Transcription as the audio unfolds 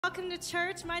Welcome to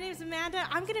church. My name is Amanda.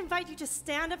 I'm going to invite you to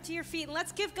stand up to your feet and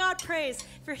let's give God praise,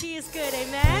 for He is good.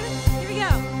 Amen. Here we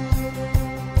go.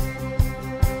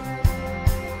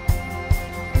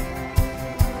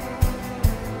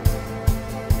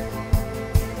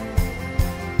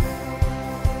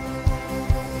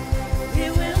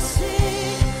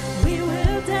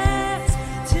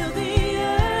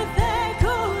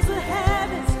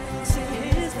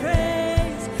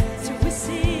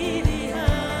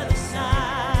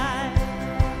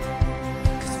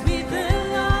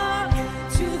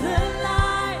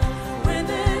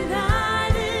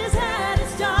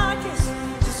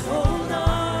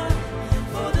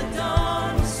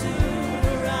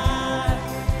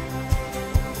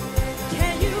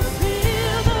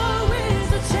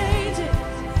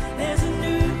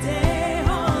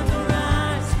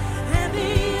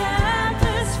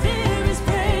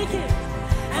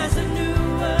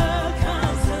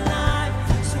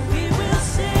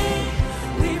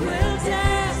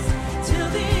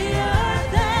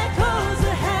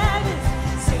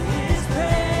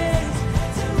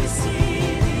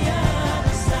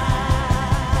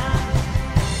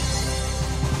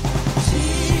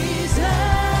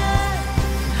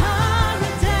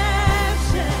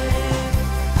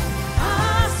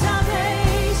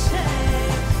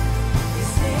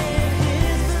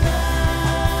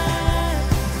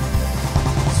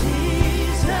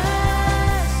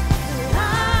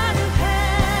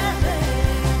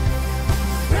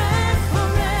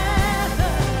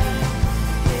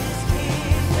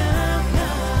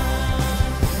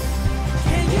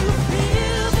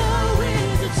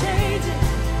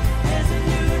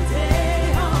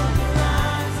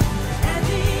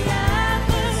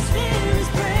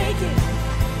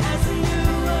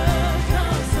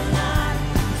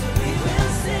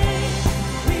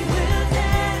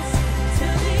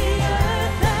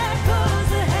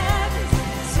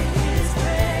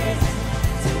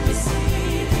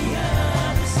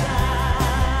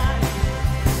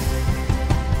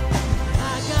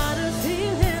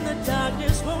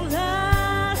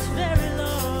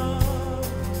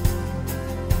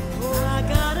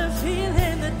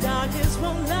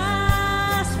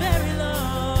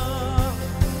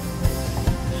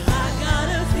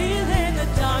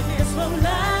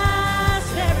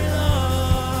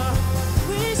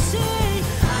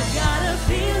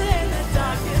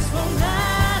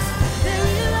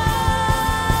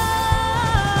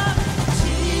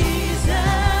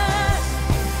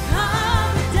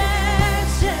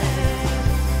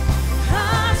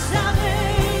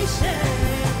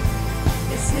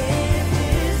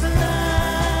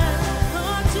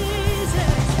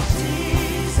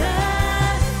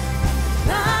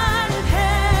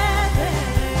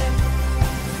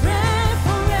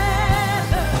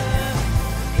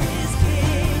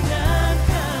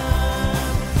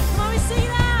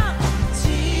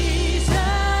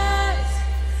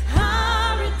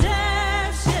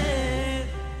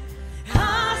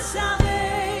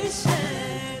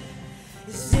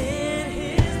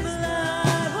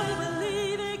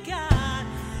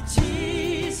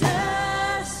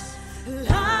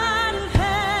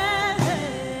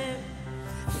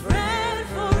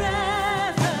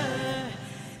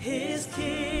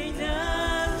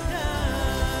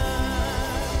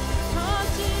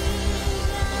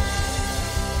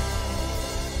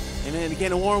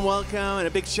 Again, a warm welcome and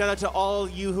a big shout out to all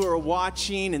you who are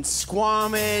watching in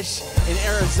Squamish, in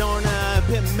Arizona,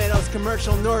 Pitt Meadows,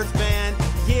 Commercial, North Van,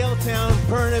 Yaletown,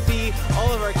 Burnaby,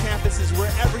 all of our campuses,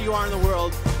 wherever you are in the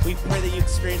world, we pray that you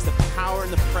experience the power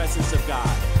and the presence of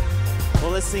God. Well,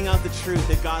 let's sing out the truth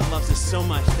that God loves us so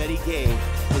much that He gave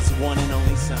His one and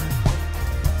only Son.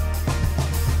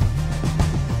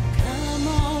 Come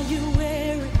all you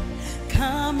weary,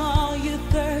 come all you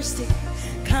thirsty,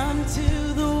 come to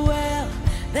the well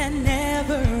that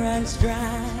never runs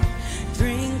dry.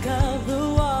 Drink of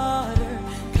the water,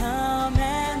 come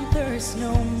and thirst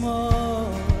no more.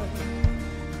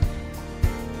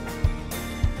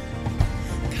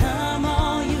 Come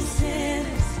all you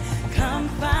sinners, come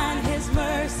find His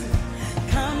mercy.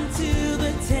 Come to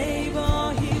the table,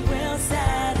 He will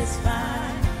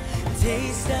satisfy.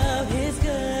 Taste of His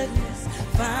goodness,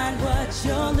 find what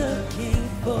you're looking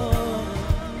for.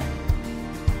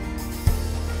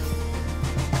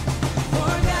 For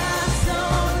God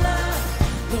so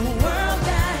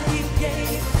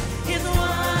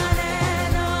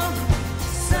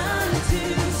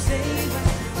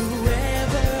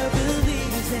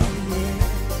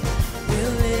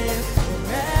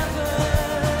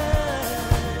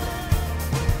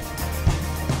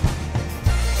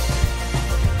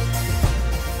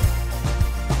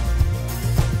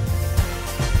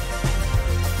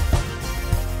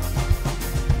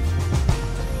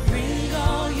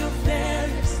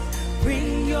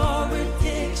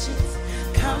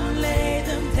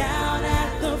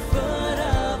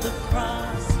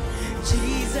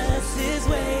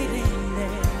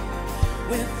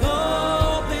with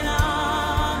open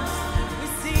arms. We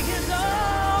see his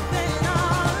open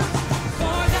arms.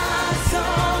 For God so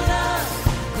loved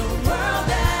the world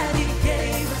that he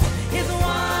gave us his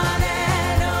one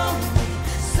and only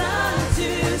Son to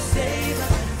save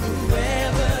us.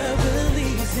 Whoever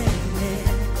believes in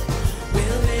him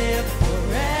will live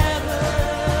forever.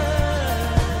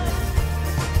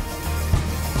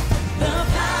 The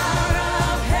power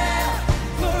of hell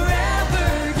forever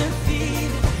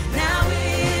defeated. Now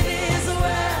it is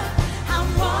well. I'm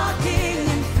walking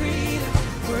in freedom.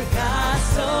 For God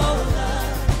so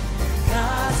loved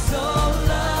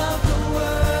the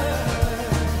world.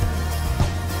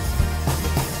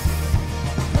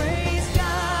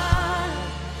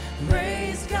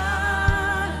 Praise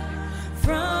God,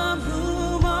 from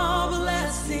whom all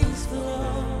blessings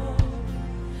flow.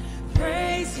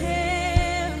 Praise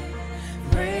him,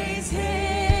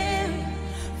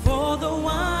 for the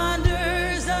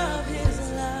wonders of his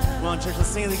love. Come on, church, let's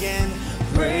sing it again.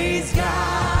 Praise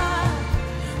God,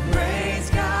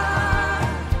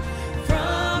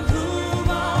 from whom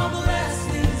all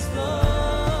blessings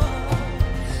flow.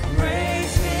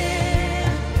 Praise him,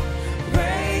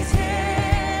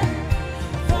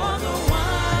 for the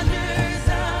wonders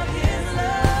of his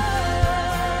love.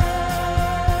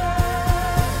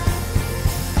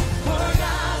 For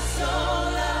God so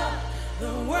loved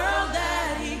the world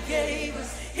that he gave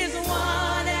us his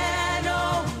one and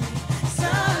only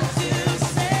Son to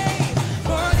save.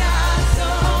 For God so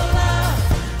loved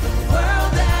the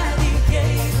world that he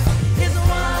gave us his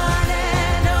one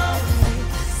and only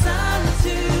Son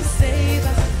to save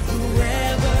us.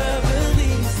 Whoever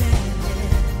believes in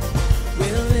him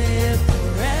will live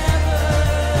forever.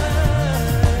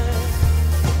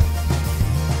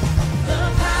 The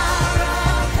power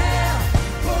of hell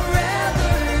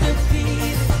forever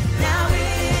defeated. Now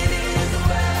it is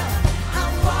well.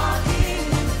 I'm walking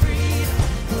in freedom.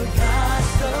 For God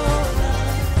so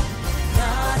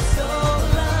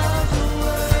loved the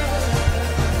world.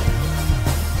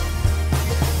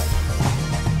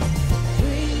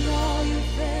 Bring all your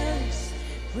fears,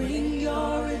 bring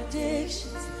your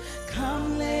addictions. Come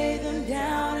lay them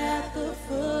down at the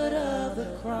foot of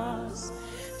the cross.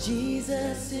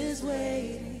 Jesus is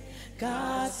waiting.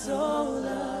 God so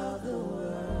loved the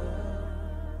world.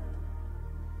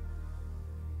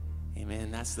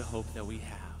 Amen. That's the hope that we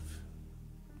have.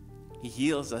 He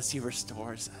heals us. He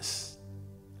restores us.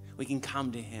 We can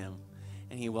come to him,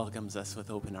 and he welcomes us with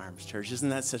open arms, church. Isn't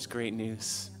that such great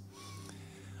news?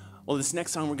 Well, this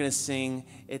next song we're going to sing,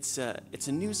 it's a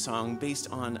new song based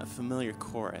on a familiar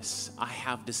chorus. I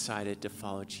have decided to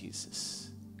follow Jesus.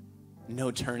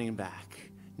 No turning back.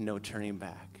 No turning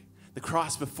back. The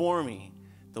cross before me,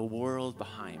 the world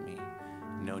behind me.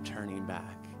 No turning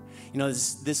back. You know,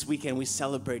 this weekend we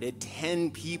celebrated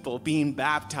 10 people being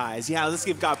baptized. Yeah, let's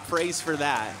give God praise for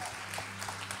that.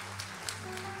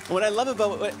 And what I love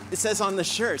about what it says on the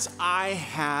shirts, I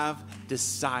have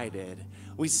decided.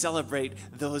 We celebrate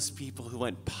those people who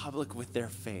went public with their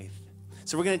faith.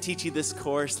 So we're going to teach you this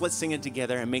course. Let's sing it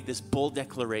together and make this bold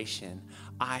declaration.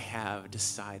 I have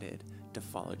decided to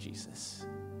follow Jesus.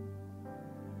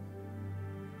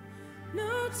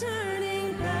 No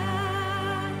turning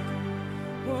back,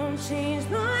 won't change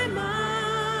my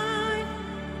mind.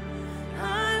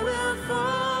 I will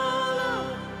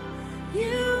follow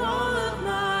you all of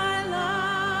my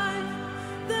life.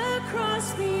 The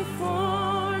cross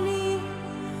before me,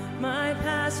 my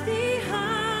past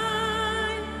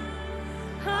behind.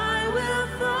 I will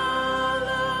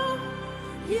follow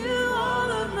you all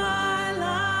of my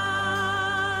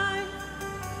life.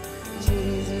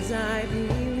 Jesus, I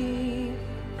believe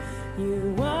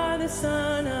you are the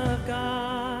Son of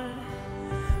God,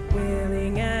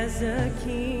 willing as a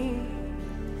king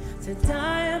to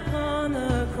die upon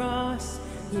the cross.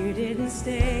 You didn't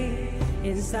stay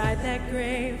inside that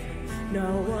grave.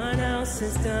 No one else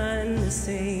has done the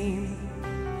same.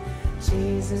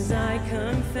 Jesus, I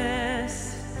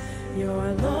confess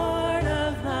you're Lord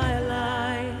of my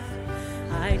life.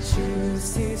 I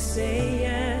choose to say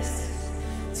yes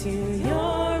to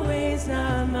your ways,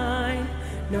 not mine.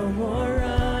 No more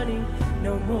running,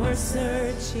 no more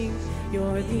searching.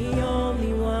 You're the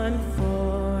only one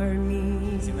for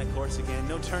me. Sing that chorus again.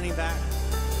 No turning back.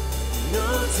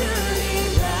 No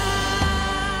turning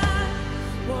back,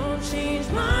 won't change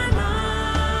my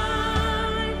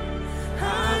mind.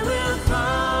 I will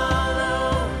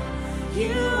follow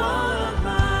you all of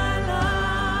my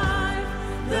life.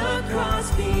 The cross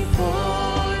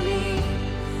before me,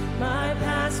 my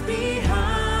past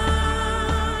behind.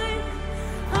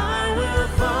 I will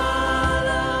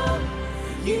follow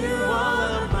you all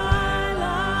of my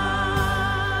life.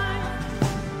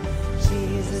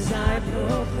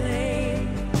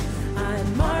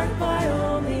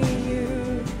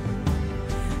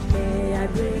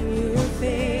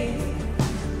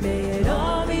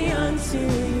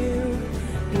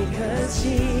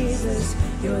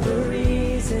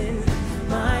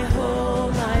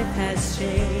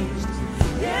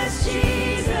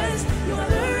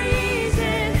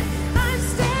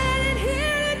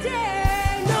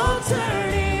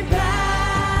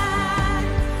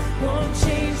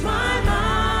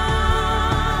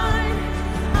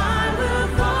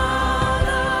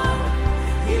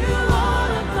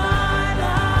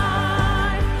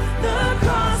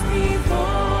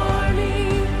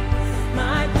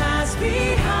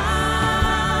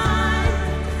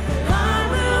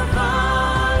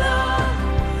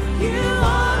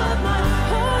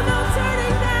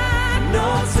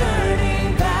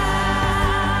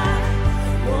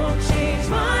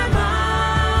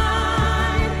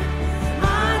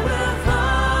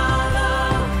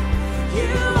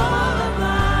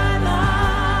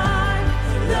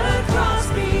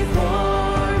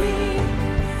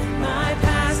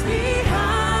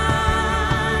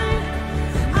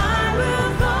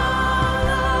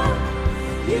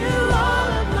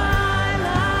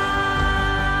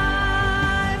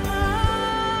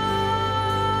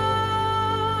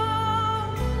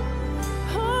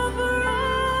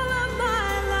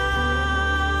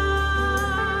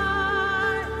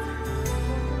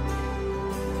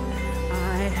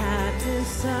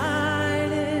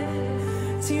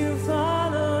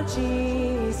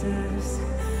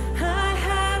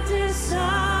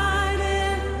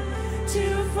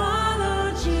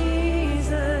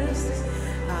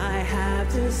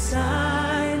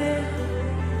 decided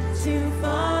to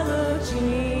follow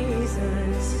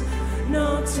Jesus.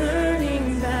 No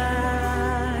turning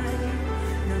back.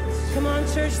 No. Come on,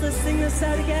 church, let's sing this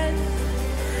out again.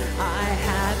 I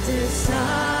have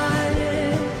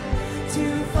decided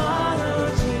to follow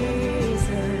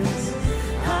Jesus.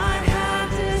 I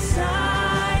have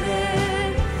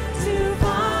decided to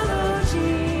follow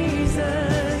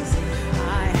Jesus.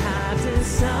 I have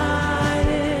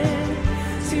decided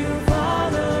to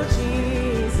follow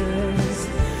Jesus.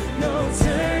 No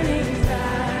turning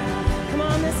back. Come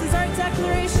on, this is our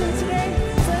declaration today.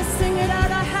 So let's sing it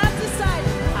out. I have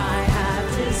decided. I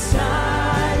have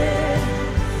decided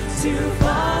to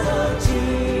follow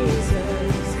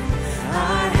Jesus.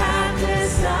 I have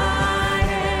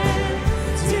decided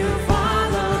to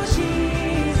follow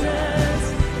Jesus.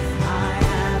 I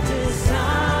have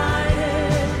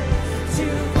decided to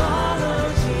follow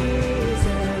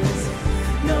Jesus.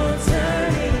 No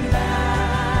turning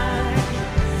back.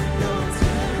 No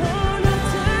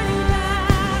turning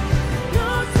back. No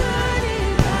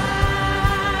turning back.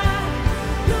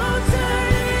 No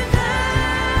turning back.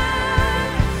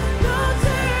 No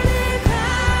turning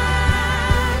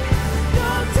back.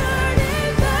 No turning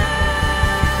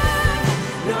back.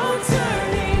 No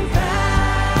turning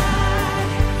back.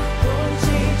 Won't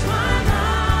change my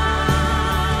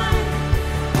mind.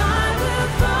 I will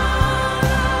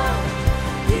follow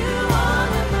you all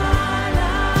of my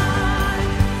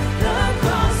life. The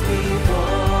cross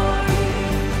before me,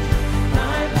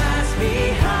 my past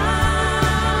behind.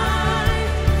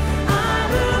 I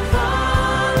will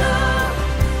follow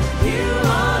you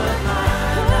all of my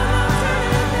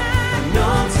life. No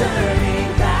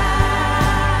turning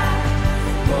back.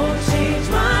 Won't change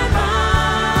my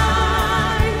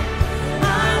mind. I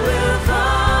will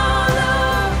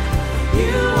follow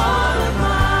you all of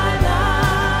my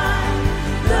life.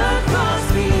 The cross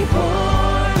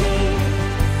before me,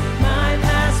 my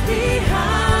past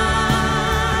behind.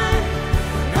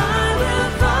 I will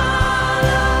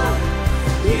follow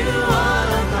you all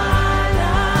of my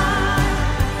life.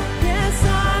 Yes, I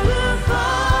will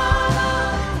follow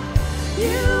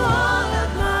you all of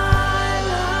my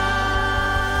life.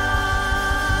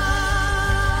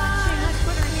 Let's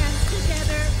put our hands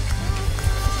together.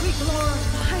 We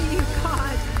glorify you,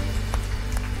 God.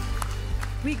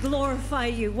 We glorify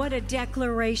you. What a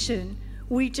declaration.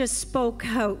 We just spoke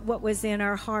out what was in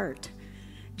our heart.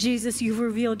 Jesus, you've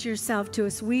revealed yourself to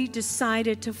us. We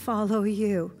decided to follow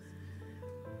you.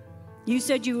 You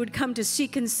said you would come to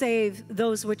seek and save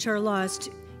those which are lost.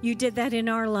 You did that in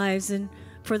our lives. And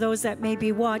for those that may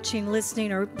be watching,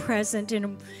 listening, or present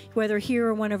in whether here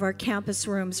or one of our campus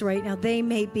rooms right now,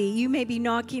 you may be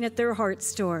knocking at their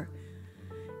heart's door.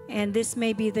 And this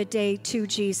may be the day to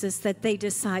Jesus that they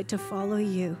decide to follow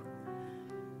you.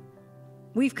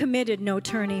 We've committed no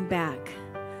turning back.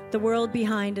 The world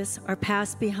behind us, our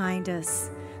past behind us,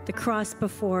 the cross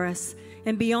before us,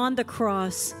 and beyond the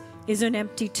cross is an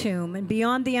empty tomb, and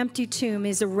beyond the empty tomb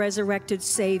is a resurrected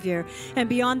Savior, and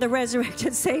beyond the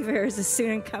resurrected Savior is a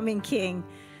soon coming King.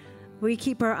 We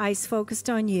keep our eyes focused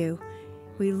on you.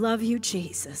 We love you,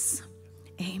 Jesus.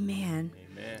 Amen.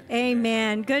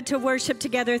 Amen. Good to worship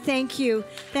together. Thank you.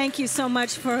 Thank you so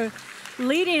much for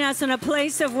leading us in a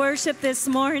place of worship this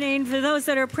morning. For those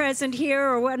that are present here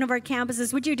or one of our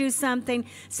campuses, would you do something?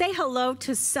 Say hello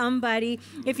to somebody.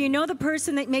 If you know the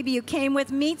person that maybe you came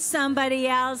with, meet somebody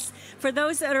else. For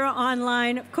those that are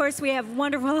online, of course, we have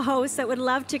wonderful hosts that would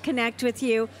love to connect with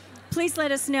you. Please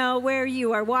let us know where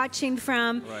you are watching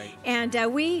from. Right. And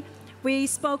we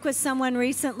spoke with someone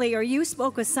recently, or you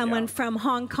spoke with someone from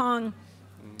Hong Kong.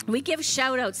 We give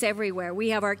shout-outs everywhere. We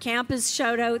have our campus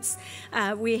shout-outs.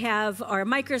 We have our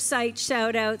microsite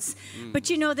shout-outs.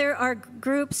 But, you know, there are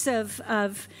groups of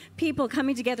people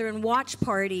coming together in watch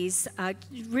parties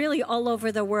really all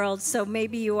over the world. So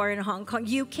maybe you are in Hong Kong,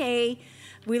 UK.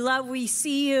 We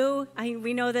see you.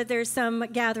 We know that there's some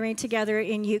gathering together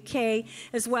in UK,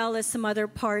 as well as some other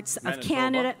parts of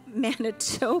Canada.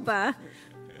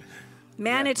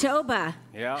 Manitoba.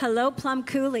 Yeah. Hello, Plum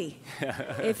Coulee.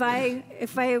 If I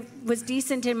was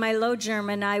decent in my Low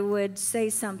German, I would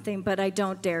say something, but I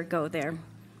don't dare go there.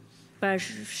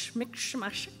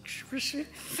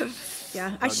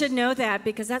 Yeah, I should know that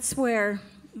because that's where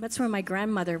my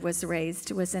grandmother was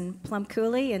raised, was in Plum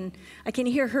Coulee, and I can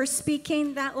hear her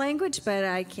speaking that language, but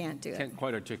I can't do it. Can't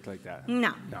quite articulate that.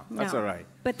 No, that's all right.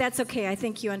 But that's okay. I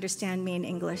think you understand me in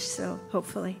English, so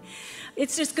hopefully.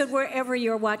 It's just good wherever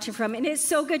you're watching from. And it's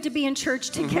so good to be in church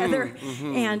together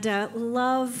and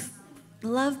love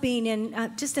love being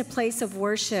in just a place of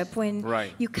worship. When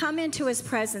Right. you come into his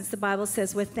presence, the Bible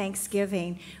says, with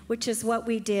thanksgiving, which is what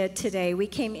we did today. We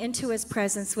came into his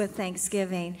presence with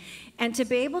thanksgiving. And to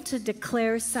be able to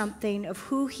declare something of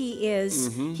who he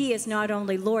is, he is not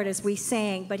only Lord, as we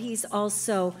sang, but he's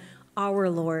also our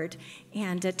Lord.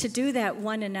 And to do that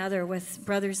one another with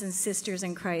brothers and sisters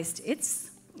in Christ,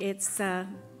 it's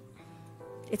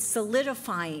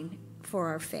solidifying for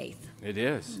our faith. It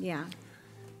is. Yeah.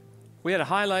 We had a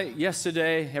highlight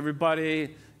yesterday.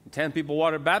 Everybody, 10 people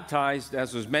water baptized,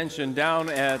 as was mentioned, down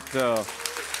at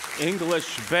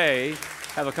English Bay.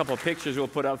 Have a couple of pictures we'll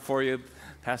put up for you.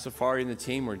 Pastor Fari and the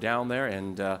team were down there,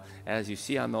 and as you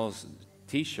see on those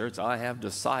T-shirts, I have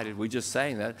decided, we just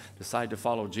sang that, decided to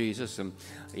follow Jesus. And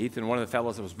Ethan, one of the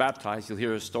fellows that was baptized, you'll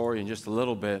hear his story in just a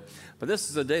little bit. But this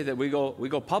is a day that we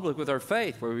go public with our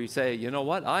faith, where we say, you know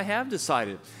what, I have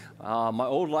decided. My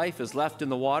old life is left in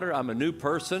the water. I'm a new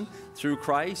person through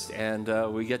Christ, and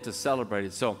we get to celebrate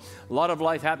it. So a lot of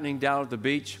life happening down at the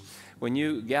beach. When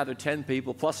you gather 10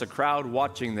 people plus a crowd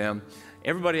watching them,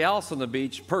 everybody else on the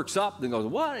beach perks up and goes,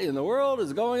 what in the world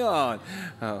is going on?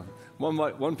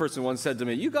 One person once said to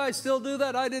me, you guys still do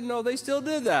that? I didn't know they still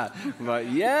did that.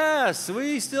 But yes,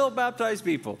 we still baptize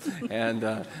people. And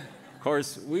of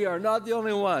course, we are not the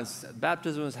only ones.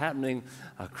 Baptism is happening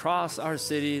across our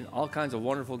city, all kinds of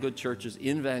wonderful, good churches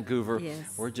in Vancouver.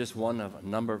 Yes. We're just one of a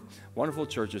number of wonderful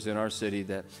churches in our city,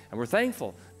 and we're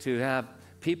thankful to have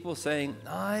people saying,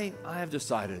 I have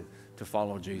decided to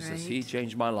follow Jesus. Right. He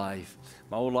changed my life.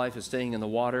 My old life is staying in the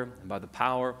water, and by the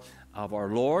power of our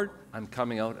Lord, I'm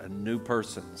coming out a new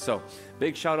person. So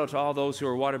big shout out to all those who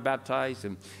are water baptized.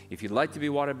 And if you'd like to be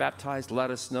water baptized, let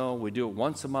us know. We do it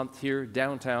once a month here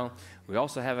downtown. We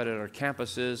also have it at our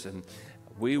campuses, and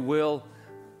we will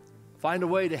find a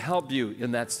way to help you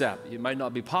in that step. It might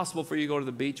not be possible for you to go to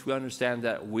the beach. We understand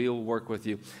that. We'll work with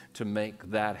you to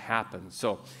make that happen.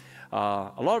 So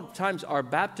a lot of times our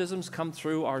baptisms come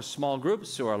through our small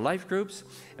groups, through our life groups,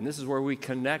 and this is where we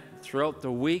connect throughout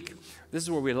the week. This is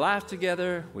where we laugh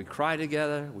together, we cry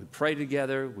together, we pray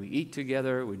together, we eat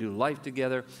together, we do life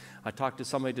together. I talked to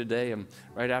somebody today, and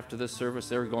right after this service,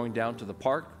 they were going down to the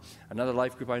park. Another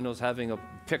life group I know is having a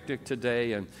picnic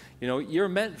today, and you know, you're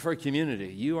meant for a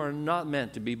community. You are not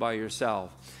meant to be by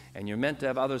yourself, and you're meant to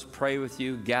have others pray with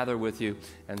you, gather with you,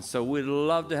 and so we'd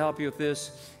love to help you with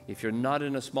this. If you're not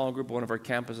in a small group at one of our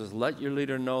campuses, let your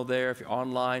leader know there. If you're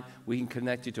online, we can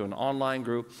connect you to an online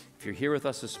group. If you're here with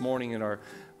us this morning in our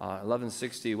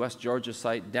 1160 West Georgia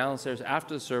site, downstairs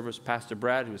after the service, Pastor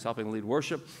Brad, who is helping lead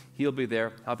worship, he'll be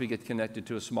there, help you get connected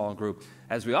to a small group.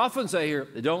 As we often say here,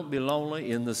 don't be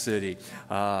lonely in the city.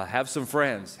 Have some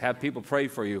friends, have people pray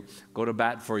for you, go to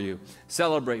bat for you,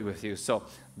 celebrate with you. So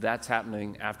that's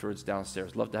happening afterwards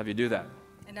downstairs. Love to have you do that.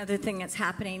 Another thing that's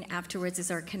happening afterwards is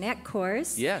our Connect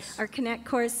course. Yes. Our Connect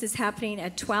course is happening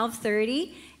at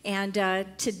 12:30, and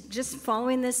to just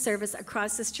following this service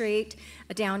across the street,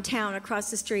 downtown,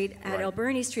 across the street at Right.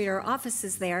 Alberni Street, our office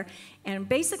is there. And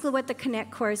basically what the Connect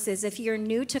course is, if you're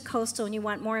new to Coastal and you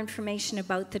want more information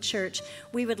about the church,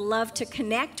 we would love to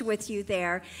connect with you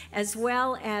there, as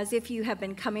well as if you have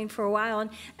been coming for a while.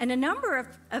 And a number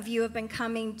of you have been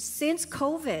coming since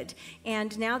COVID,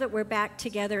 and now that we're back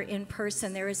together in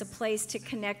person, there is a place to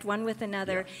connect one with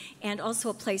another, and also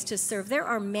a place to serve. There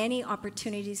are many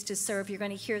opportunities to serve. You're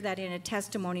going to hear that in a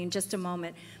testimony in just a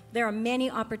moment. There are many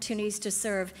opportunities to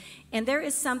serve. And there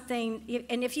is something,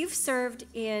 and if you've served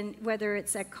in, whether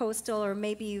it's at Coastal or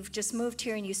maybe you've just moved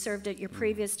here and you served at your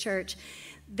previous church,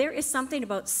 there is something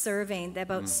about serving,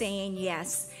 about saying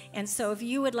yes. And so if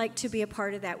you would like to be a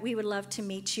part of that, we would love to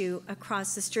meet you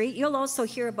across the street. You'll also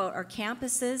hear about our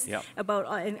campuses, about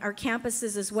our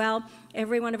campuses as well.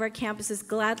 Every one of our campuses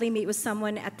gladly meet with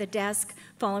someone at the desk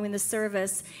following the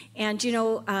service. And you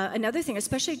know, another thing,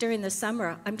 especially during the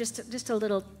summer, I'm just a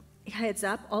little heads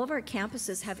up, all of our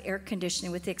campuses have air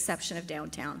conditioning with the exception of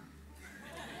downtown.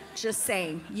 Just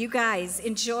saying. You guys,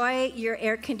 enjoy your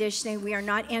air conditioning. We are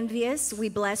not envious. We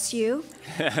bless you.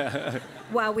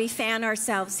 While we fan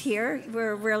ourselves here,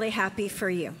 we're really happy for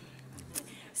you.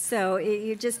 So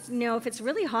you just know if it's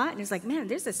really hot and it's like, man,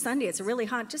 there's a Sunday, it's really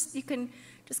hot, you can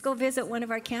just go visit one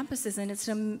of our campuses and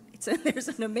there's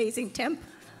an amazing temp.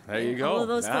 There you go. All of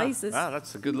those places. Wow,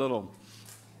 that's a good little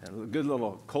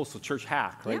Coastal Church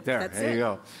hack right there. That's There it. you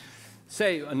go.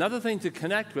 Say, another thing to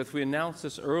connect with, we announced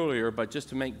this earlier, but just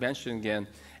to make mention again,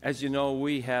 as you know,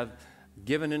 we have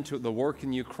given into the work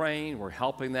in Ukraine. We're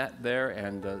helping that there,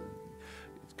 and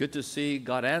it's good to see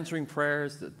God answering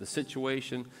prayers. The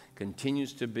situation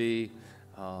continues to be,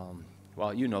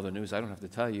 well, you know the news. I don't have to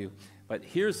tell you. But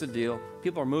here's the deal.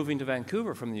 People are moving to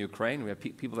Vancouver from the Ukraine. We have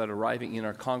people that are arriving in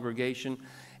our congregation,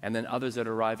 and then others that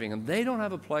are arriving, and they don't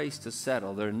have a place to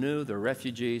settle. They're new, they're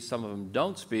refugees. Some of them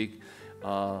don't speak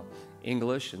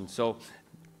English. And so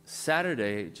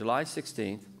Saturday, July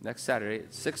 16th, next Saturday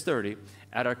at 6:30,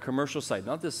 at our commercial site,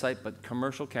 not this site, but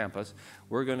commercial campus,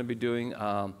 we're going to be doing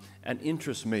an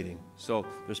interest meeting. So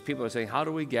there's people that are saying, how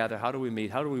do we gather? How do we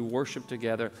meet? How do we worship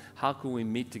together? How can we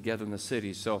meet together in the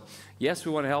city? So yes,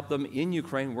 we want to help them in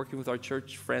Ukraine, working with our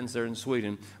church friends there in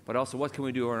Sweden, but also what can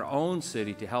we do in our own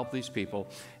city to help these people?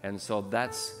 And so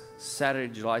that's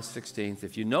Saturday, July 16th.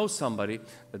 If you know somebody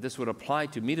that this would apply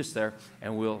to, meet us there,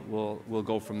 and we'll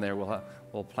go from there.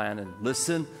 We'll plan and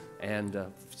listen and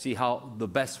see how the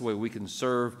best way we can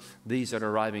serve these that are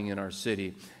arriving in our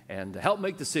city and help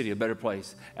make the city a better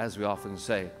place, as we often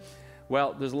say.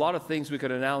 Well, there's a lot of things we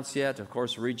could announce yet. Of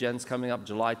course, Regen's coming up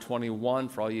July 21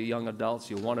 for all you young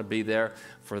adults. You'll want to be there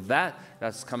for that.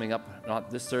 That's coming up not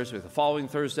this Thursday, but the following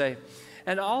Thursday.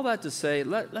 And all that to say,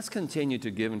 let's continue to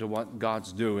give into what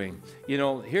God's doing. You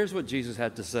know, here's what Jesus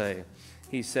had to say.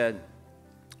 He said,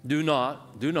 do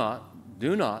not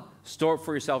store up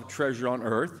for yourself treasure on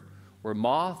earth, where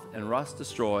moth and rust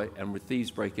destroy and where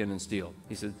thieves break in and steal.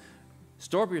 He said,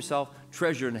 store up for yourself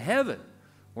treasure in heaven,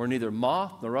 where neither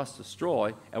moth nor rust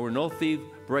destroy and where no thief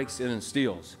breaks in and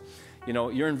steals. You know,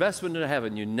 your investment in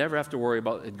heaven, you never have to worry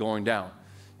about it going down.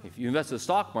 If you invest in the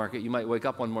stock market, you might wake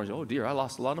up one morning and say, oh dear, I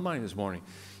lost a lot of money this morning.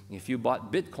 If you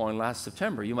bought Bitcoin last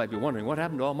September, you might be wondering, what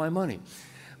happened to all my money?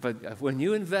 But when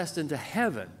you invest into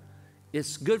heaven,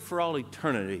 it's good for all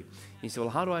eternity. He said, well,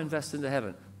 how do I invest into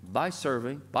heaven? By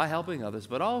serving, by helping others,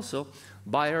 but also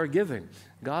by our giving.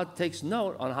 God takes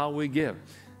note on how we give.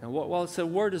 And well, it's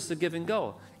where does the giving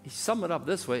go? He summed it up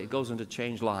this way: it goes into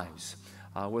change lives,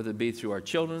 whether it be through our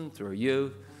children, through our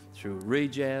youth, through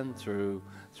Regen, through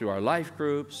our life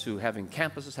groups, through having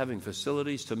campuses, having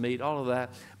facilities to meet, all of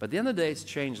that. But at the end of the day, it's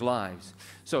changed lives.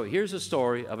 So here's a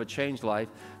story of a changed life.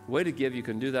 Way to give, you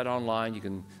can do that online. You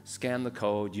can scan the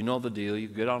code. You know the deal. You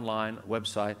can get online,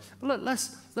 website. But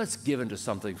let's give into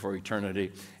something for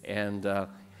eternity. And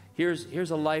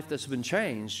here's a life that's been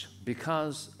changed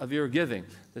because of your giving.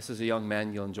 This is a young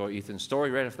man. You'll enjoy Ethan's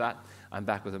story. Right after that, I'm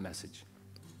back with a message.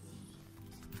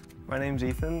 My name's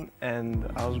Ethan,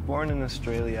 and I was born in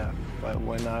Australia, but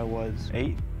when I was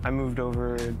 8, I moved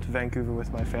over to Vancouver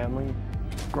with my family.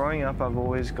 Growing up, I've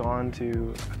always gone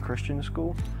to a Christian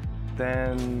school.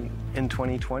 Then in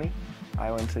 2020,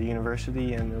 I went to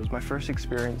university, and it was my first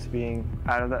experience being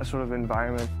out of that sort of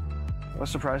environment. What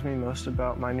surprised me most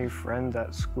about my new friends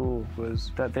at school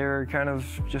was that they were kind of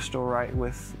just all right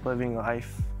with living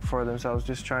life for themselves,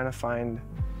 just trying to find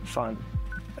fun.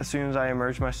 As soon as I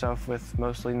immersed myself with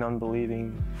mostly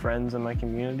non-believing friends in my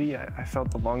community, I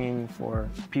felt the longing for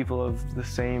people of the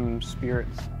same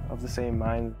spirits, of the same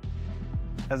mind.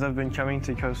 As I've been coming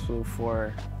to Coastal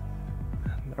for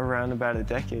around about a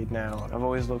decade now, I've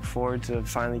always looked forward to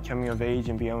finally coming of age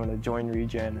and being able to join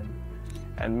Regen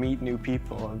and meet new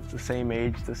people of the same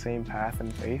age, the same path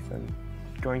and faith, and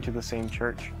going to the same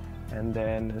church. And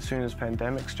then as soon as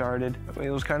pandemic started,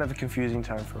 it was kind of a confusing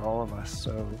time for all of us.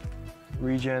 So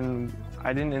Regen,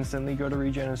 I didn't instantly go to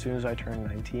Regen as soon as I turned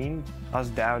 19. I was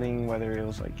doubting whether it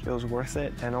was worth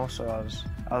it, and also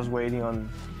I was waiting on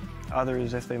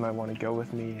others if they might want to go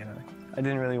with me. I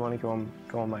didn't really want to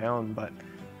go on my own, but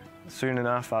soon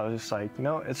enough I was just like,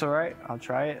 no, it's all right, I'll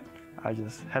try it. I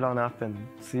just head on up and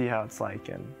see how it's like,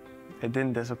 and it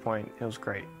didn't disappoint. It was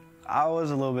great. I was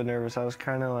a little bit nervous. I was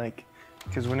kind of like,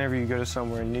 because whenever you go to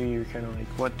somewhere new, you're kind of like,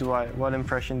 what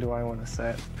impression do I want to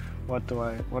set? What do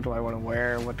I want to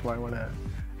wear? What do I want to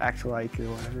act like or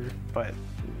whatever? But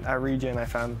at Regen, I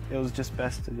found it was just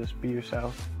best to just be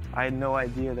yourself. I had no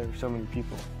idea there were so many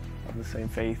people of the same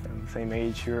faith and the same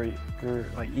age who were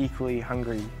like equally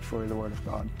hungry for the Word of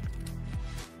God.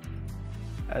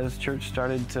 As church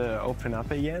started to open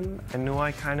up again, I knew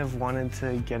I kind of wanted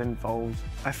to get involved.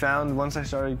 I found once I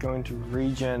started going to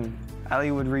Regen,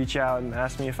 Ali would reach out and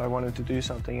ask me if I wanted to do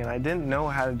something, and I didn't know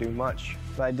how to do much,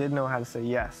 but I did know how to say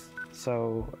yes.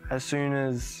 So as soon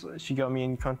as she got me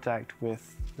in contact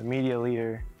with the media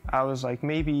leader, I was like,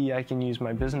 maybe I can use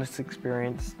my business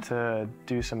experience to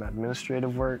do some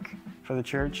administrative work for the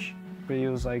church. But he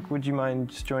was like, would you mind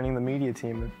just joining the media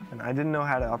team? And I didn't know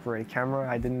how to operate a camera.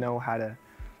 I didn't know how to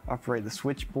operate the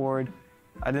switchboard.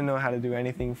 I didn't know how to do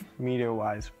anything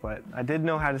media-wise, but I did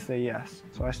know how to say yes.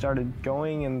 So I started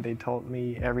going, and they told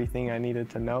me everything I needed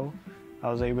to know. I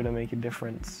was able to make a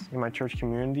difference in my church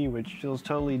community, which feels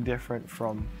totally different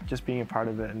from just being a part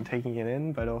of it and taking it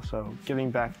in, but also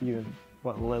giving back even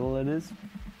what little it is.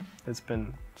 It's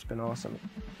been awesome.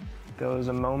 There was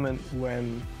a moment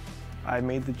when I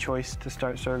made the choice to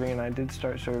start serving, and I did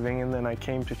start serving, and then I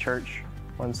came to church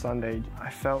one Sunday. I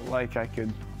felt like I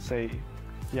could say,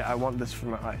 yeah, I want this for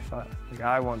my life.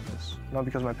 I want this. Not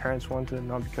because my parents want it,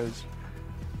 not because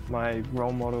my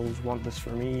role models want this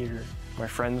for me or my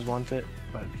friends want it,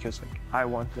 but because I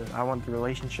want it. I want the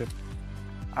relationship.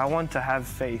 I want to have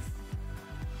faith,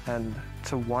 and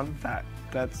to want that,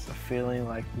 that's a feeling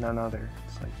like none other.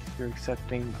 It's like you're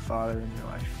accepting the Father in your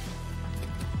life.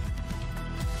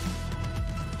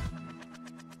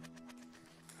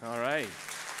 All right,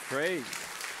 great.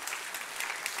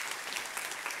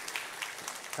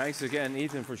 Thanks again,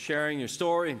 Ethan, for sharing your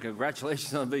story, and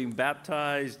congratulations on being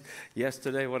baptized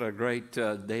yesterday. What a great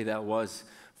day that was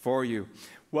for you.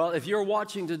 Well, if you're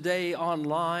watching today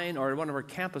online or at one of our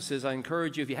campuses, I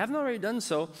encourage you, if you haven't already done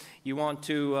so, you want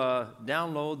to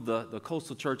download the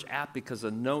Coastal Church app, because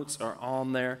the notes are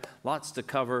on there, lots to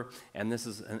cover, and this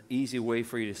is an easy way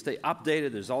for you to stay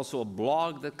updated. There's also a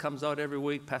blog that comes out every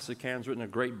week. Pastor Cam's written a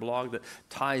great blog that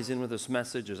ties in with this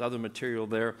message. There's other material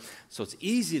there, so it's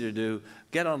easy to do.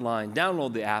 Get online,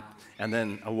 download the app, and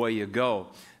then away you go.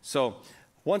 So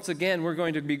once again, we're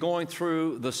going to be going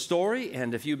through the story,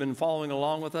 and if you've been following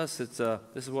along with us, this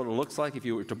is what it looks like if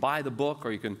you were to buy the book,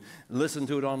 or you can listen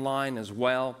to it online as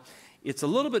well. It's a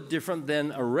little bit different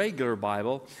than a regular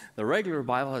Bible. The regular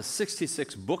Bible has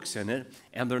 66 books in it,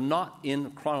 and they're not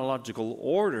in chronological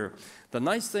order. The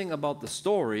nice thing about the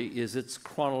story is it's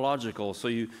chronological. So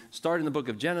you start in the book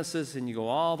of Genesis, and you go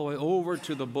all the way over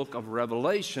to the book of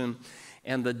Revelation.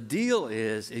 And the deal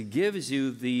is, it gives you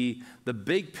the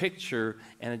big picture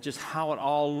and just how it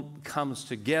all comes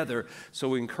together. So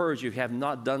we encourage you, if you have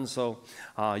not done so,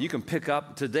 you can pick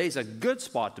up. Today's a good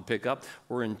spot to pick up.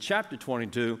 We're in chapter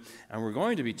 22, and we're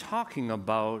going to be talking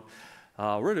about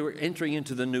really, we're entering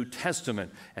into the New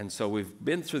Testament. And so we've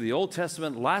been through the Old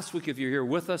Testament. Last week, if you're here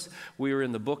with us, we were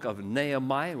in the book of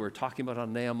Nehemiah. We were talking about how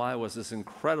Nehemiah was this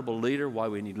incredible leader, why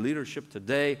we need leadership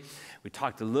today. We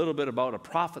talked a little bit about a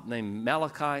prophet named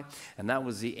Malachi, and that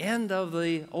was the end of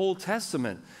the Old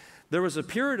Testament. There was a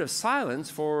period of silence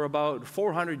for about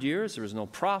 400 years. There was no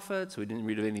prophets. We didn't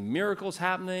read of any miracles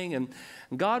happening. And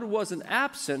God wasn't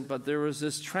absent, but there was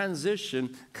this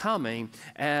transition coming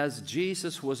as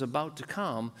Jesus was about to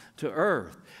come to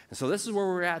earth. And so this is where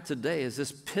we're at today, is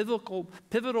this pivotal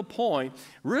point,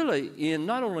 really, in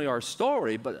not only our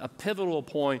story, but a pivotal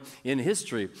point in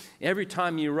history. Every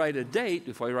time you write a date,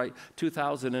 if I write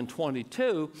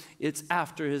 2022, it's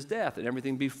after his death and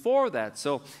everything before that.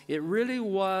 So it really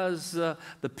was the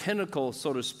pinnacle,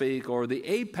 so to speak, or the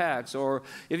apex, or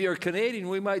if you're Canadian,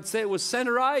 we might say it was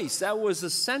center ice. That was the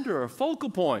center, a focal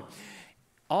point.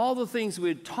 All the things we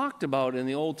had talked about in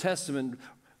the Old Testament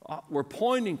we're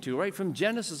pointing to, right from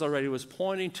Genesis already, was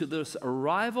pointing to this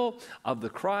arrival of the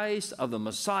Christ, of the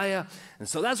Messiah. And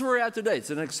so that's where we're at today. It's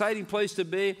an exciting place to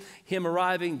be, him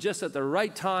arriving just at the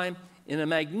right time in a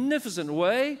magnificent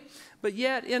way, but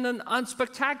yet in an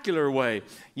unspectacular way.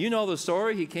 You know the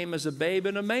story. He came as a babe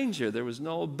in a manger. There was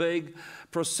no big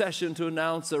procession to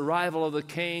announce the arrival of the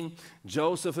king.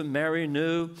 Joseph and Mary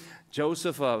knew.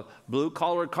 Joseph, a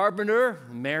blue-collar carpenter.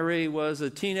 Mary was a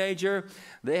teenager.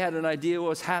 They had an idea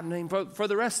what was happening. For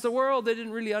the rest of the world, they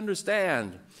didn't really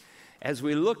understand. As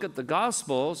we look at the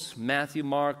Gospels, Matthew,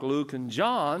 Mark, Luke, and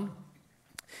John,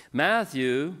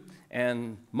 Matthew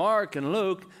and Mark and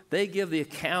Luke, they give the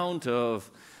account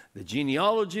of the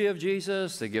genealogy of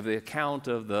Jesus. They give the account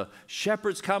of the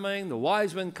shepherds coming, the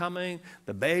wise men coming,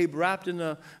 the babe wrapped in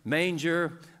a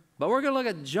manger. But we're going to look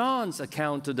at John's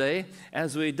account today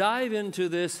as we dive into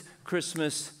this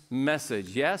Christmas message.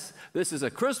 Yes, this is a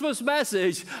Christmas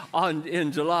message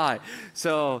in July.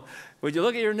 So would you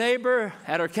look at your neighbor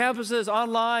at our campuses,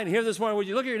 online, here this morning, would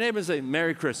you look at your neighbor and say,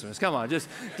 Merry Christmas? Come on, just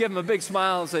give him a big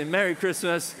smile and say, Merry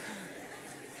Christmas.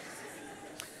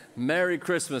 Merry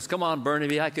Christmas. Come on,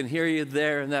 Burnaby, I can hear you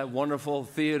there in that wonderful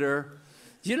theater.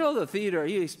 You know the theater,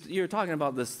 you're talking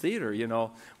about this theater, you know,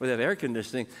 where they have air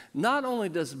conditioning. Not only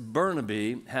does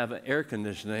Burnaby have air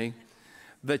conditioning,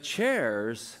 the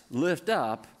chairs lift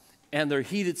up and they're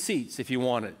heated seats if you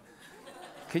want it.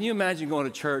 Can you imagine going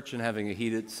to church and having a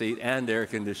heated seat and air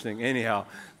conditioning? Anyhow,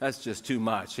 that's just too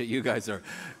much. You guys are,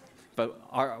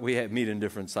 but we meet in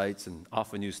different sites and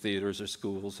often use theaters or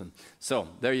schools. And so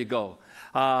there you go.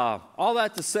 All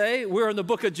that to say, we're in the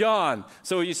book of John.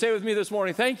 So will you say with me this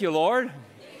morning, thank you, Lord,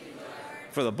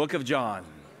 for the book of John.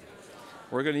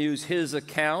 We're going to use his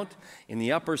account. In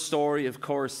the upper story, of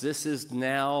course, this is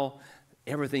now,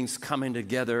 everything's coming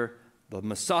together. The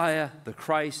Messiah, the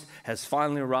Christ, has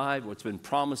finally arrived. What's been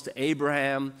promised to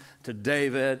Abraham, to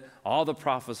David, all the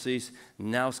prophecies,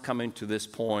 now is coming to this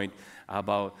point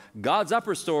about God's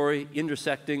upper story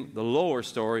intersecting the lower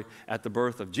story at the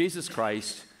birth of Jesus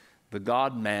Christ, the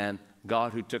God-man,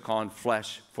 God who took on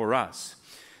flesh for us.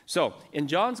 So, in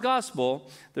John's Gospel,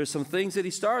 there's some things that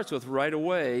he starts with right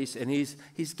away, and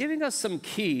he's giving us some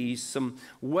keys, some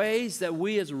ways that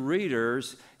we as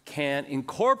readers can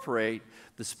incorporate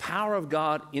this power of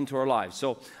God into our lives.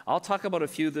 So I'll talk about a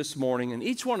few this morning, and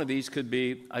each one of these could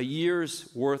be a year's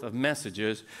worth of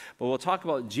messages, but we'll talk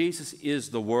about Jesus is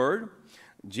the Word,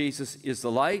 Jesus is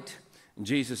the light, and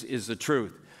Jesus is the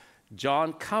truth.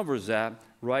 John covers that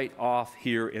right off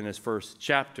here in his first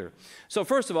chapter. So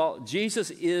first of all,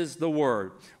 Jesus is the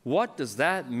Word. What does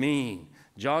that mean?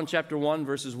 John chapter 1,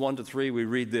 verses 1 to 3, we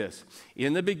read this.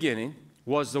 In the beginning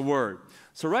was the Word.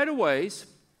 So right away,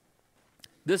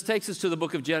 this takes us to the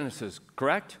book of Genesis,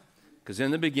 correct? Because in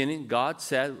the beginning, God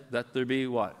said that there be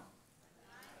what?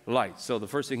 Light. So the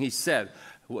first thing he said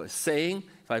was saying,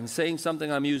 if I'm saying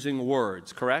something, I'm using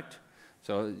words, correct?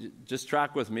 So just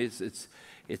track with me.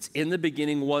 It's in the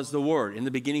beginning was the Word. In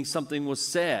the beginning, something was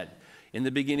said. In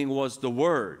the beginning was the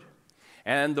Word.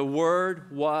 And the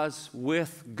Word was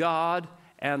with God,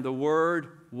 and the Word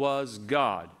was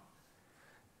God.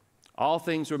 All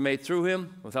things were made through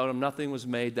him. Without him, nothing was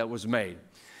made that was made.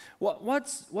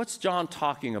 What's John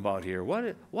talking about here?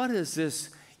 What is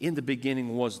this, in the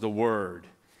beginning was the Word?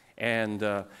 And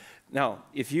now,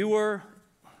 if you were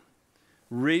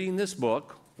reading this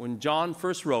book when John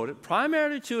first wrote it,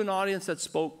 primarily to an audience that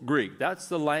spoke Greek. That's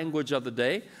the language of the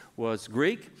day, was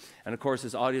Greek. And of course,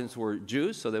 his audience were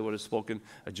Jews, so they would have spoken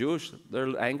a Jewish, their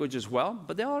language as well,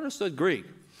 but they all understood Greek.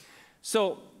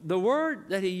 So the word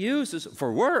that he uses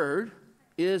for word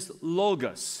is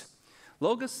logos.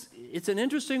 Logos, it's an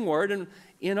interesting word, and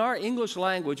in our English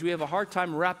language, we have a hard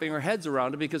time wrapping our heads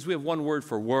around it because we have one word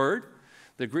for word.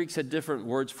 The Greeks had different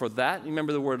words for that. You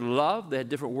remember the word love? They had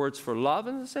different words for love.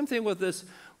 And the same thing with this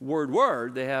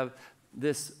word. They have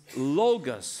this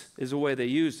logos is the way they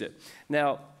used it.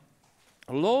 Now,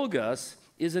 logos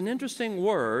is an interesting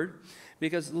word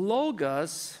because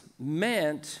logos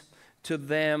meant to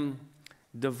them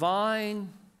divine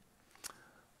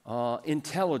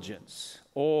intelligence,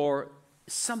 or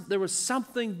there was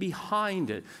something behind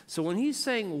it. So when he's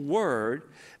saying word,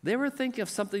 they were thinking of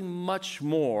something much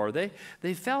more.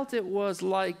 They felt it was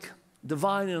like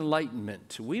divine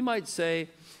enlightenment. We might say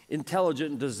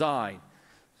intelligent design.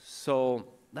 So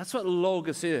that's what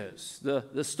logos is.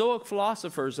 The Stoic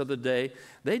philosophers of the day,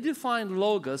 they defined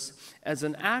logos as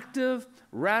an active,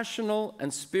 rational,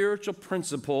 and spiritual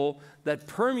principle that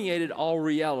permeated all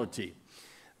reality.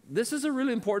 This is a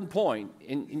really important point,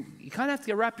 and you kind of have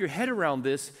to wrap your head around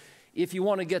this if you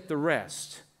want to get the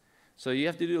rest. So you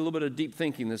have to do a little bit of deep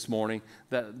thinking this morning,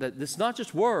 that it's not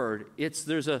just word,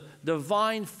 there's a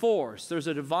divine force, there's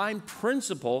a divine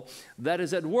principle that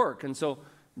is at work. And so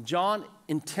John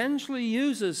intentionally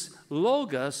uses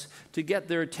logos to get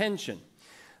their attention.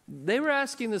 They were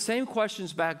asking the same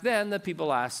questions back then that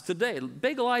people ask today,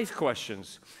 big life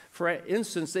questions. For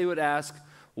instance, they would ask,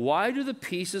 why do the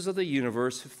pieces of the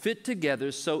universe fit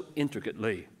together so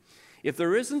intricately? If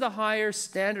there isn't a higher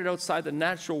standard outside the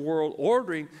natural world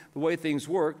ordering the way things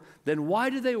work, then why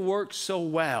do they work so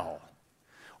well?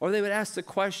 Or they would ask the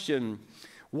question,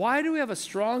 why do we have a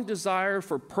strong desire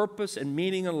for purpose and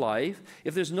meaning in life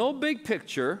if there's no big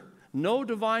picture, no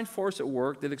divine force at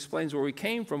work that explains where we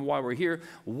came from, why we're here?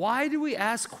 Why do we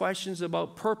ask questions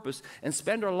about purpose and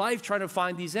spend our life trying to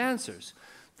find these answers?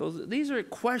 These are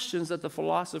questions that the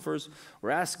philosophers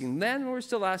were asking then, and we're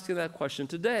still asking that question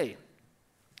today.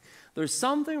 There's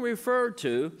something referred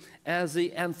to as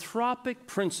the anthropic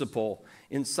principle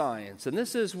in science. And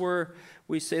this is where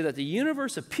we say that the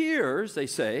universe appears, they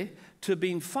say, to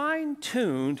be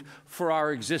fine-tuned for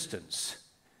our existence.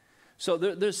 So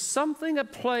there's something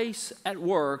at place at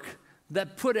work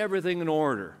that put everything in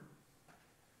order.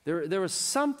 There was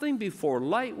something before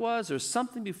light was, there's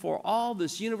something before all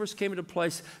this universe came into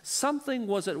place. Something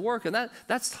was at work, and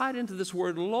that's tied into this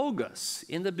word logos.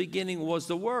 In the beginning was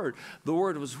the Word. The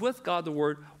Word was with God, the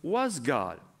Word was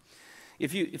God.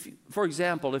 If you, for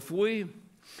example, if we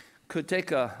could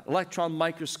take an electron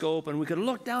microscope and we could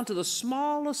look down to the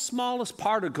smallest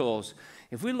particles.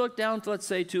 If we look down to, let's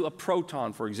say, to a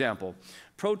proton, for example.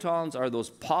 Protons are those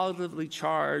positively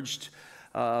charged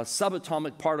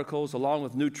subatomic particles along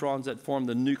with neutrons that form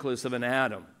the nucleus of an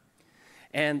atom.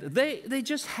 And they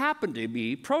just happen to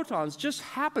be, protons just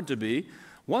happen to be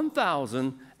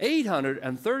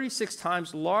 1,836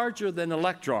 times larger than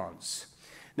electrons.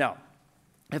 Now,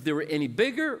 if they were any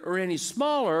bigger or any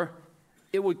smaller,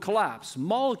 it would collapse.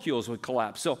 Molecules would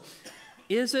collapse. So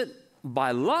is it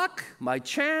by luck, by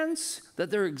chance,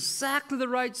 that they're exactly the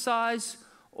right size,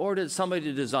 or did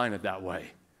somebody design it that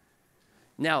way?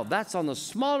 Now, that's on the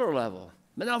smaller level.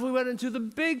 But now if we went into the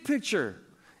big picture,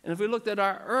 and if we looked at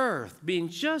our Earth being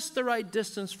just the right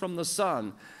distance from the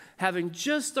sun, having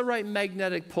just the right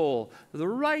magnetic pull, the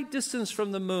right distance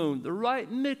from the moon, the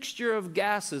right mixture of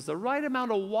gases, the right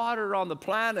amount of water on the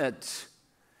planet,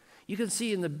 you can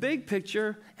see in the big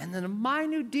picture, and then the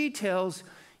minute details,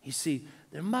 you see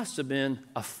there must have been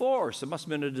a force, there must have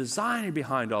been a designer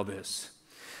behind all this.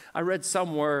 I read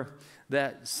somewhere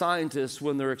that scientists,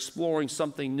 when they're exploring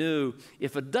something new,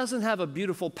 if it doesn't have a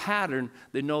beautiful pattern,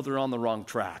 they know they're on the wrong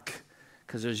track,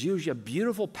 because there's usually a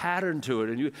beautiful pattern to it.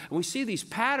 And we see these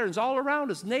patterns all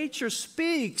around us. Nature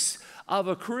speaks of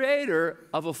a creator,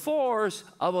 of a force,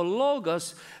 of a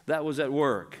logos that was at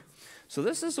work. So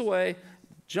this is the way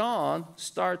John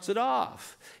starts it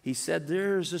off. He said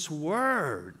there's this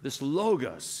word, this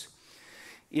logos.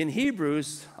 In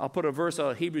Hebrews, I'll put a verse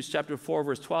out of Hebrews chapter 4,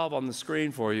 verse 12 on the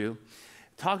screen for you.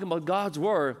 Talking about God's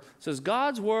word. It says,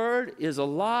 God's word is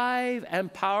alive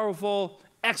and powerful,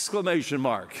 exclamation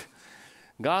mark.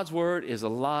 God's word is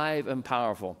alive and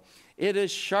powerful. It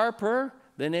is sharper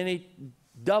than any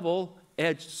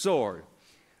double-edged sword.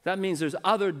 That means there's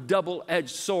other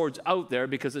double-edged swords out there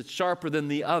because it's sharper than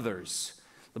the others.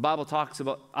 The Bible talks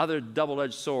about other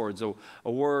double-edged swords,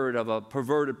 a word of a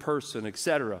perverted person,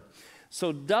 etc.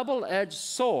 So double-edged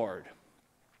sword,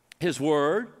 his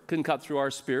word can cut through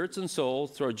our spirits and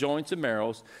souls, through our joints and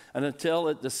marrows, and until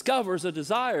it discovers the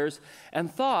desires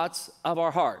and thoughts of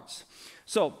our hearts.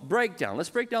 So breakdown. Let's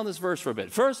break down this verse for a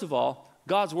bit. First of all,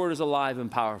 God's word is alive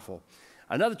and powerful.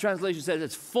 Another translation says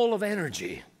it's full of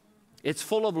energy. It's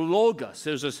full of logos.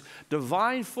 There's this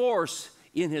divine force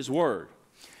in his word.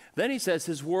 Then he says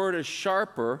his word is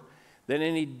sharper than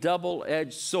any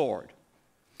double-edged sword.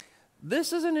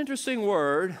 This is an interesting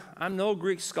word. I'm no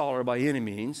Greek scholar by any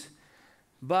means,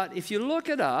 but if you look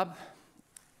it up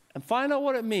and find out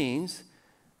what it means,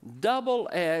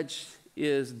 double-edged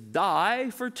is die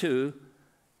for two,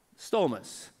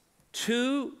 stomas.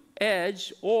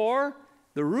 Two-edged, or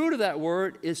the root of that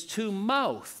word is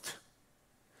two-mouthed.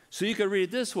 So you could read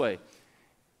it this way.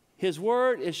 His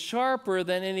word is sharper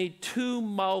than any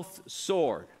two-mouthed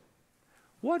sword.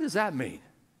 What does that mean?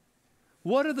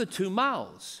 What are the two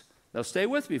mouths? Now stay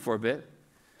with me for a bit.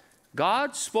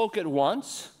 God spoke it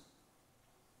once.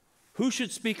 Who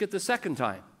should speak it the second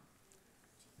time?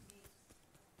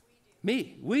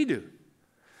 Me. We do.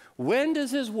 When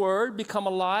does his word become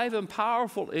alive and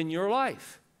powerful in your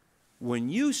life? When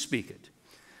you speak it.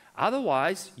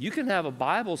 Otherwise, you can have a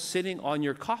Bible sitting on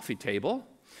your coffee table.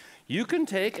 You can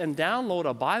take and download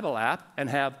a Bible app and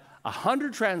have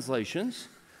 100 translations,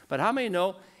 but how many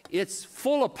know it's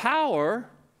full of power,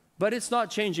 but it's not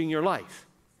changing your life?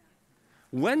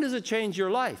 When does it change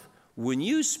your life? When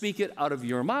you speak it out of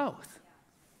your mouth.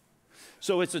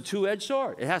 So it's a two-edged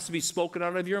sword. It has to be spoken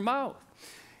out of your mouth.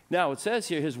 Now, it says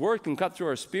here, his word can cut through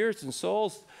our spirits and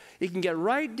souls. It can get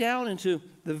right down into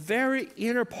the very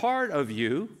inner part of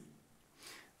you.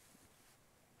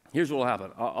 Here's what will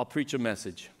happen. I'll preach a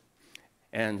message,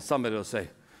 and somebody will say,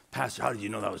 Pastor, how did you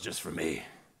know that was just for me?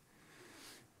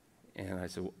 And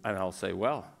I'll say,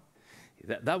 well,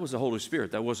 that was the Holy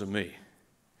Spirit. That wasn't me.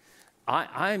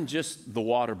 I'm just the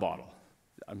water bottle.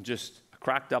 I'm just a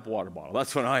cracked up water bottle.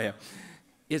 That's what I am.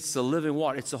 It's the living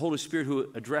water. It's the Holy Spirit who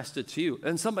addressed it to you.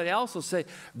 And somebody else will say,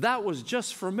 that was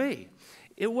just for me.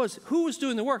 Who was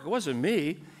doing the work? It wasn't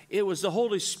me. It was the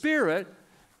Holy Spirit,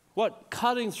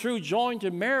 cutting through joint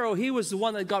and marrow. He was the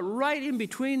one that got right in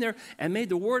between there and made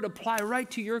the word apply right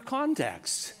to your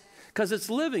context. Because it's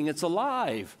living, it's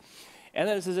alive. And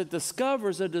then it says it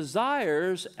discovers the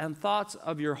desires and thoughts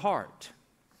of your heart.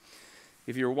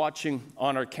 If you're watching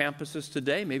on our campuses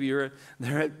today, maybe you're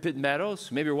there at Pitt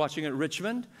Meadows, maybe you're watching at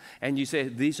Richmond, and you say,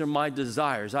 these are my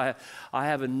desires. I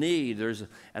have a need,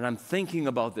 and I'm thinking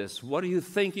about this. What are you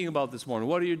thinking about this morning?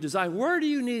 What are your desires? Where do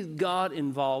you need God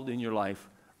involved in your life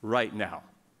right now?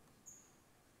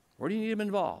 Where do you need him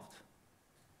involved?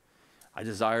 I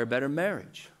desire a better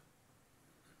marriage.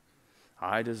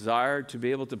 I desire to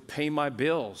be able to pay my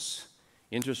bills.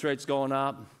 Interest rates going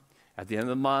up. At the end of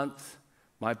the month,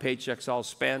 my paycheck's all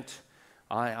spent.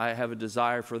 I have a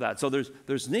desire for that. So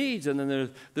there's needs, and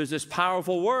then there's this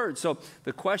powerful word. So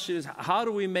the question is, how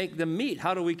do we make them meet?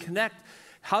 How do we connect?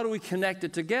 How do we connect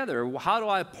it together? How do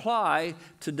I apply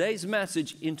today's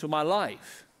message into my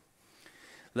life?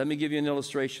 Let me give you an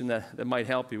illustration that might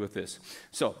help you with this.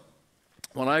 So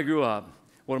when I grew up,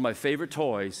 one of my favorite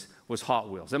toys was Hot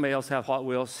Wheels. Anybody else have Hot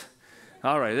Wheels?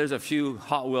 All right, there's a few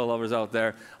Hot Wheel lovers out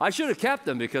there. I should have kept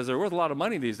them because they're worth a lot of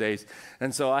money these days.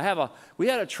 And so we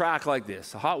had a track like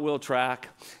this, a Hot Wheel track,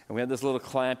 and we had this little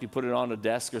clamp. You put it on a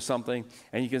desk or something,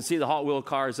 and you can see the Hot Wheel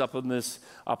cars up in this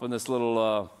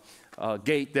little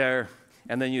gate there.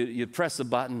 And then you press the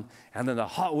button, and then the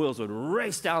Hot Wheels would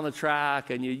race down the track,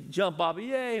 and you jump up,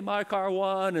 yay, my car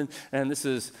won, and this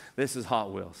is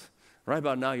Hot Wheels. Right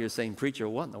about now, you're saying, preacher,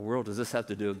 what in the world does this have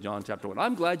to do with John chapter 1?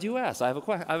 I'm glad you asked. I have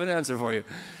an answer for you.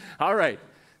 All right.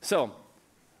 So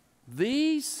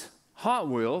these Hot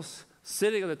Wheels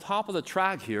sitting at the top of the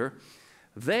track here,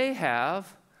 they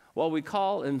have what we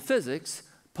call in physics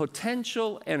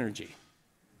potential energy.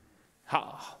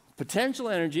 Potential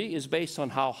energy is based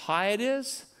on how high it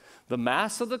is, the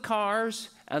mass of the cars,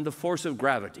 and the force of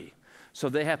gravity. So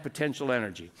they have potential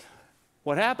energy.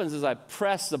 What happens is I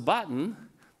press the button,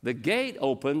 the gate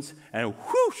opens, and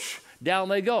whoosh, down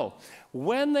they go.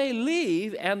 When they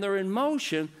leave and they're in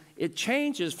motion, it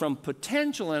changes from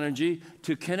potential energy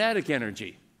to kinetic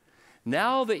energy.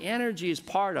 Now the energy is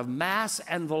part of mass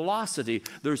and velocity.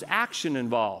 There's action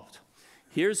involved.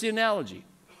 Here's the analogy.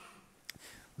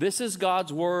 This is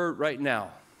God's word right now.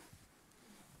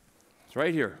 It's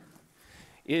right here.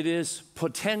 It is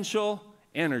potential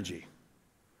energy.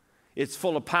 It's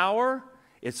full of power.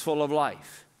 It's full of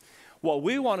life. What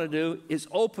we want to do is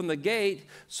open the gate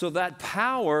so that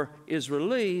power is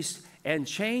released and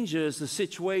changes the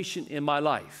situation in my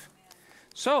life.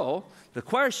 So the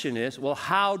question is, well,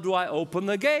 how do I open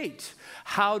the gate?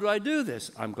 How do I do this?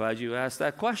 I'm glad you asked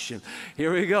that question.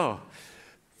 Here we go.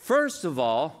 First of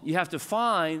all, you have to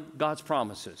find God's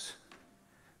promises.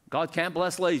 God can't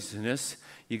bless laziness.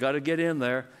 You got to get in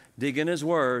there, dig in His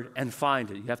Word, and find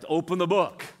it. You have to open the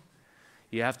book.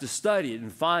 You have to study it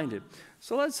and find it.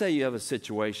 So let's say you have a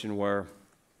situation where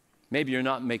maybe you're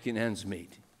not making ends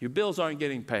meet. Your bills aren't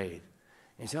getting paid.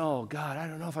 And you say, oh, God, I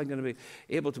don't know if I'm going to be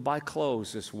able to buy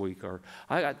clothes this week. Or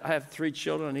I have 3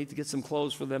 children. I need to get some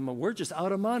clothes for them. And we're just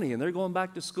out of money, and they're going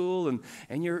back to school,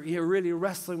 and you're really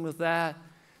wrestling with that.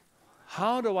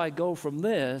 How do I go from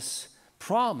this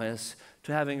promise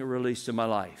to having it released in my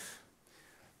life?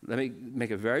 Let me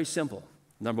make it very simple.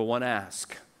 Number 1,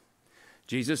 ask.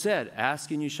 Jesus said, ask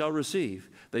and you shall receive,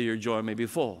 that your joy may be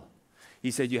full.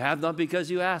 He said, you have not because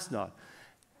you ask not.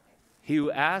 He who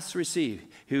asks, receive.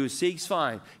 He who seeks,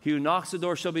 find. He who knocks, the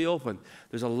door shall be opened.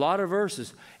 There's a lot of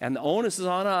verses, and the onus is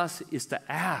on us is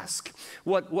to ask.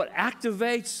 What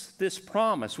activates this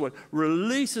promise, what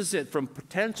releases it from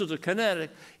potential to kinetic,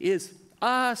 is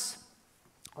us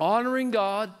honoring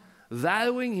God,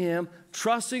 valuing Him,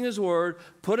 trusting His Word,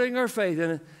 putting our faith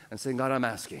in it, and saying, God, I'm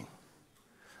asking.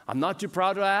 I'm not too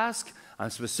proud to ask. I'm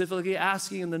specifically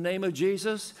asking in the name of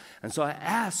Jesus, and so I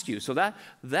ask you. So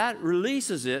that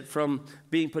releases it from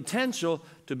being potential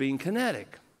to being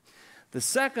kinetic. The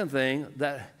second thing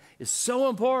that is so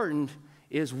important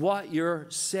is what you're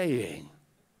saying.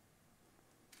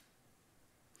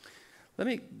 Let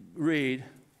me read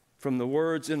from the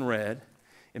words in red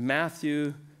in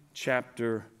Matthew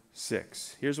chapter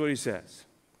 6. Here's what He says.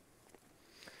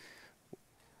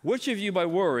 Which of you by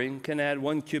worrying can add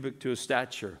 1 cubit to his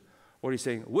stature? What He's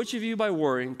saying, which of you by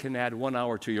worrying can add 1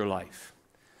 hour to your life?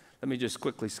 Let me just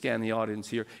quickly scan the audience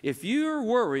here. If your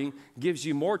worrying gives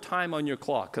you more time on your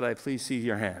clock, could I please see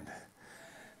your hand?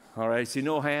 All right, see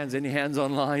no hands, any hands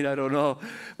online, I don't know.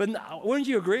 But wouldn't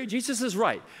you agree? Jesus is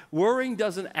right. Worrying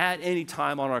doesn't add any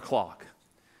time on our clock,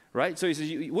 right? So He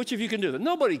says, which of you can do that?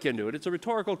 Nobody can do it. It's a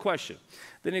rhetorical question.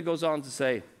 Then He goes on to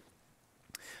say,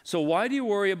 so why do you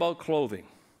worry about clothing?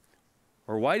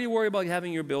 Or why do you worry about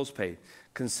having your bills paid?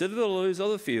 Consider the lilies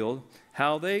of the field,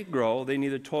 how they grow. They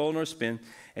neither toil nor spin.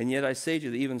 And yet I say to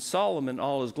you that even Solomon, in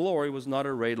all his glory, was not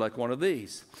arrayed like one of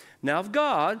these. Now if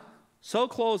God so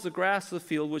clothes the grass of the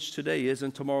field, which today is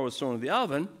and tomorrow is thrown in the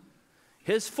oven,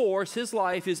 His force, His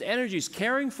life, His energy is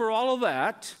caring for all of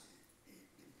that,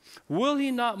 will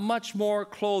He not much more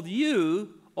clothe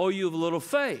you, O you of little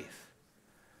faith?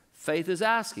 Faith is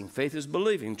asking. Faith is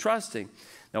believing, trusting.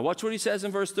 Now watch what He says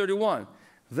in verse 31.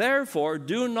 Therefore,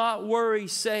 do not worry,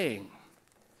 saying.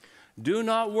 Do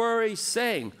not worry,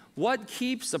 saying. What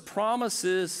keeps the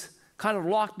promises kind of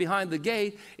locked behind the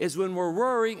gate is when we're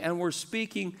worrying and we're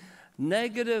speaking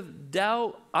negative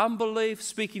doubt, unbelief,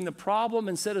 speaking the problem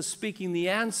instead of speaking the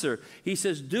answer. He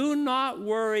says, do not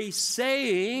worry,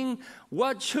 saying,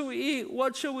 what shall we eat?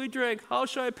 What shall we drink? How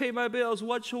shall I pay my bills?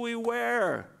 What shall we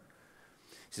wear?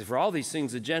 He says, for all these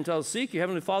things the Gentiles seek, your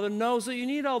Heavenly Father knows that you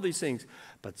need all these things.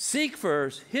 But seek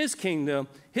first His kingdom,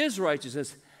 His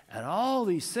righteousness, and all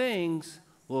these things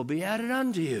will be added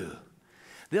unto you.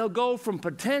 They'll go from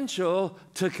potential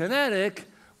to kinetic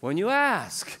when you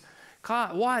ask.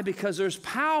 Why? Because there's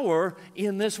power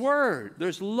in this word.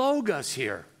 There's logos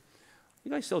here.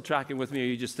 You guys still tracking with me, or are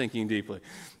you just thinking deeply?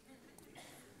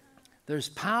 There's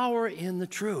power in the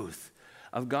truth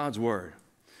of God's word.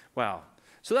 Wow.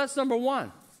 So that's number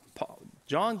one.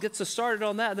 John gets us started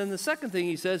on that. Then the second thing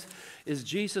he says is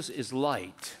Jesus is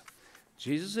light.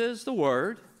 Jesus is the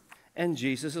Word, and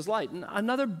Jesus is light. And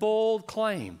another bold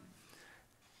claim.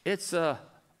 It's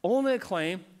only a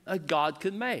claim that God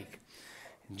can make.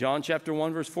 In John chapter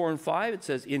 1, verse 4 and 5, it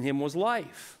says, in him was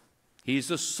life. He's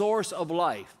the source of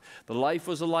life. The life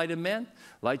was the light of men.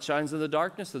 Light shines in the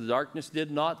darkness. The darkness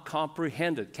did not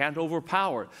comprehend it, can't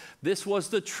overpower it. This was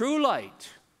the true light,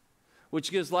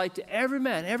 which gives light to every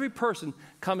man, every person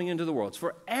coming into the world. It's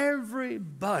for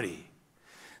everybody.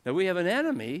 Now we have an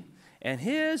enemy, and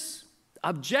his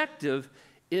objective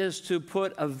is to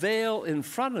put a veil in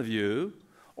front of you,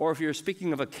 or if you're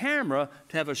speaking of a camera,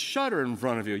 to have a shutter in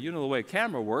front of you. You know the way a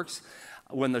camera works.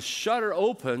 When the shutter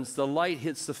opens, the light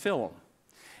hits the film.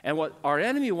 And what our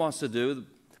enemy wants to do,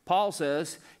 Paul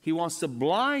says, he wants to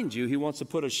blind you. He wants to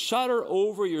put a shutter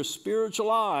over your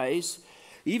spiritual eyes.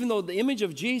 Even though the image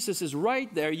of Jesus is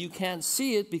right there, you can't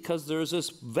see it because there's this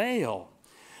veil.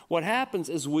 What happens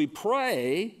is we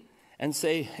pray and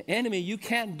say, enemy, you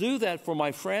can't do that for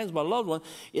my friends, my loved one.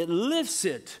 It lifts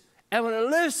it. And when it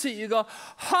lifts it, you go,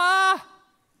 ha!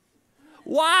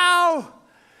 Wow!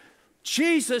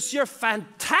 Jesus, you're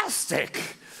fantastic.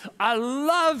 I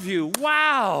love you.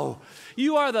 Wow.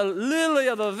 You are the lily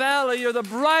of the valley. You're the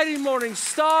bright morning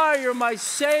star. You're my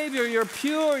Savior. You're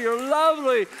pure. You're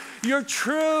lovely. You're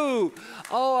true.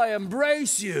 Oh, I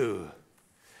embrace you.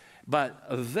 But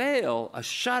a veil, a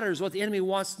shutter is what the enemy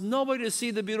wants nobody to see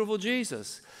the beautiful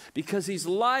Jesus, because he's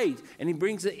light and he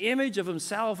brings the image of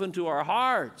himself into our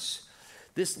hearts.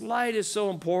 This light is so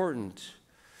important,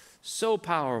 so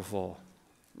powerful.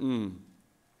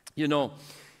 You know,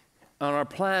 on our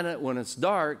planet, when it's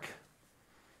dark,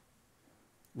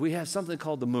 we have something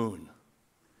called the moon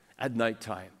at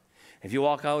nighttime. If you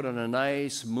walk out on a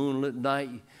nice moonlit night,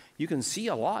 you can see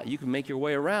a lot. You can make your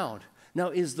way around. Now,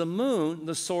 is the moon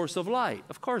the source of light?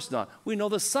 Of course not. We know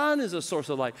the sun is a source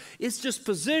of light. It's just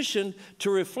positioned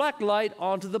to reflect light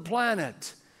onto the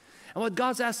planet. And what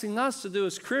God's asking us to do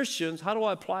as Christians, how do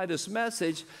I apply this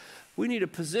message? We need to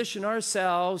position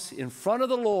ourselves in front of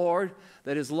the Lord,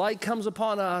 that his light comes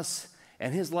upon us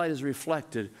and his light is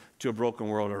reflected to a broken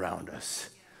world around us.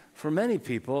 For many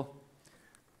people,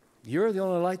 you're the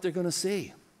only light they're going to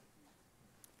see.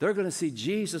 They're going to see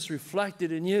Jesus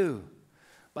reflected in you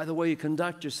by the way you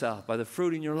conduct yourself, by the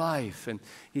fruit in your life. And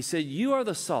he said, you are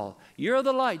the salt. You're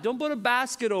the light. Don't put a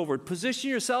basket over it. Position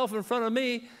yourself in front of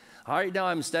me. All right, now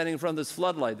I'm standing in front of this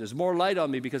floodlight. There's more light on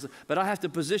me, but I have to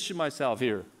position myself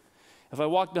here. If I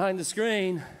walk behind the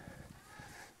screen,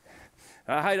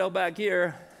 I hide out back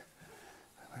here.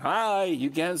 Hi, you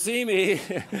can't see me.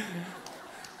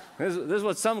 This is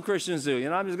what some Christians do. You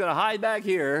know, I'm just going to hide back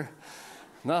here.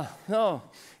 No.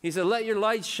 He said, let your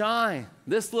light shine.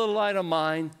 This little light of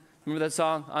mine. Remember that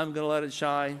song? I'm going to let it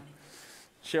shine.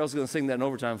 Cheryl's going to sing that in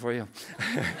overtime for you.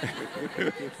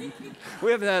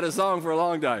 We haven't had a song for a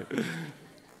long time.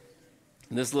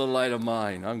 This little light of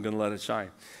mine, I'm going to let it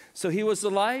shine. So he was the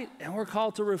light, and we're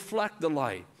called to reflect the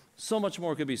light. So much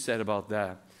more could be said about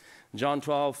that. John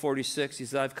 12:46, he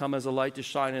said, I've come as a light to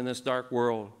shine in this dark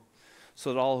world,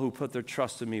 so that all who put their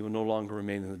trust in me will no longer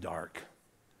remain in the dark.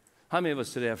 How many of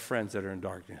us today have friends that are in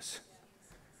darkness,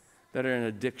 that are in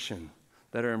addiction,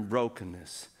 that are in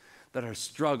brokenness, that are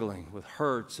struggling with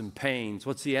hurts and pains?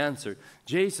 What's the answer?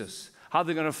 Jesus. How are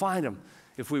they going to find him?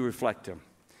 If we reflect him.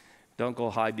 Don't go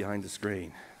hide behind the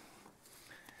screen.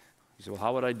 You say, well,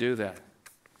 how would I do that?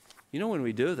 You know, when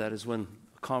we do that is when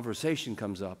a conversation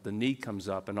comes up, the need comes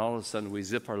up, and all of a sudden we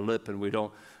zip our lip and we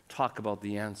don't talk about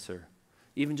the answer.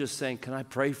 Even just saying, can I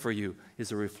pray for you,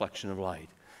 is a reflection of light.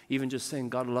 Even just saying,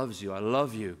 God loves you, I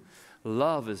love you.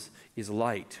 Love is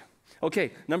light.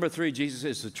 Okay, number 3, Jesus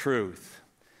is the truth.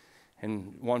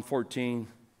 In 1:14,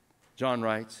 John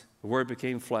writes, the Word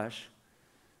became flesh.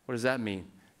 What does that mean?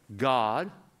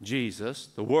 God, Jesus,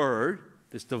 the Word,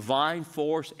 this divine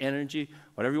force, energy,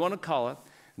 whatever you want to call it,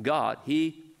 God,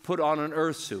 he put on an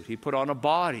earth suit. He put on a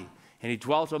body, and he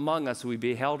dwelt among us. We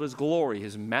beheld his glory,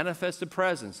 his manifested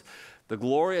presence. The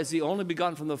glory as the only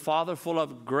begotten from the Father, full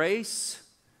of grace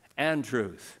and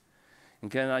truth.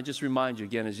 And can I just remind you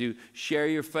again, as you share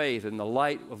your faith and the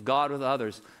light of God with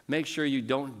others, make sure you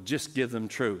don't just give them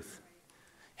truth.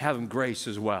 Have them grace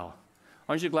as well.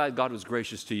 Aren't you glad God was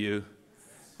gracious to you?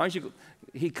 Aren't you?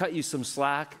 He cut you some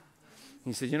slack.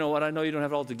 He said, you know what? I know you don't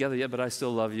have it all together yet, but I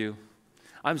still love you.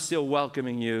 I'm still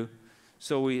welcoming you.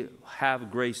 So we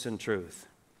have grace and truth.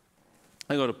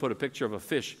 I'm going to put a picture of a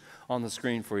fish on the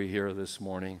screen for you here this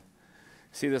morning.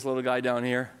 See this little guy down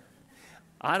here?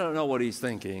 I don't know what he's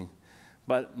thinking,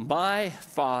 but my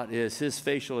thought is his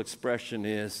facial expression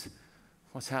is,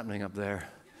 what's happening up there?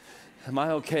 Am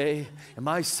I okay? Am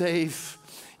I safe?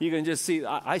 You can just see,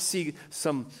 I see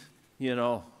some,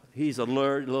 he's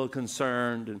alert, a little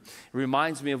concerned. And it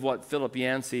reminds me of what Philip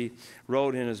Yancey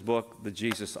wrote in his book, The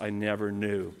Jesus I Never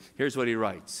Knew. Here's what he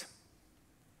writes.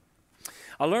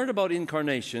 I learned about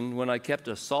incarnation when I kept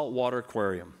a saltwater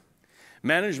aquarium.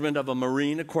 Management of a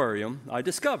marine aquarium, I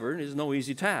discovered, is no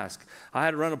easy task. I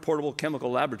had to run a portable chemical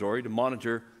laboratory to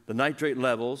monitor the nitrate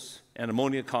levels and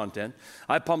ammonia content.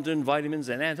 I pumped in vitamins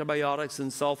and antibiotics and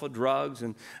sulfa drugs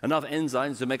and enough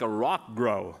enzymes to make a rock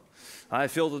grow. I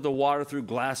filtered the water through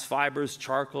glass fibers,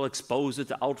 charcoal, exposed it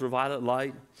to ultraviolet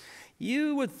light.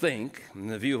 You would think, in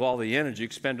the view of all the energy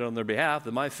expended on their behalf,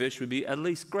 that my fish would be at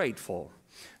least grateful.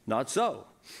 Not so.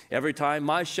 Every time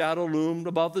my shadow loomed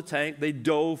above the tank, they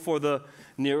dove for the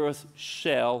nearest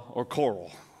shell or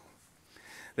coral.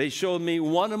 They showed me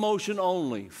one emotion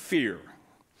only, fear.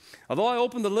 Although I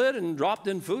opened the lid and dropped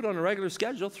in food on a regular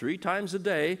schedule 3 times a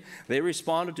day, they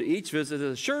responded to each visit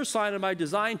as a sure sign of my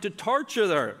design to torture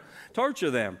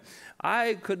them.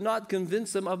 I could not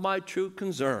convince them of my true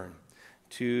concern.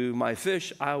 To my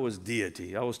fish, I was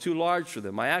deity. I was too large for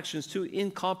them. My actions too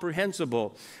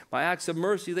incomprehensible. My acts of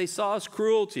mercy they saw as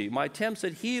cruelty. My attempts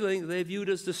at healing they viewed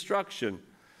as destruction.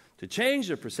 To change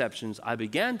their perceptions, I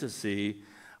began to see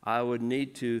I would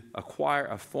need to acquire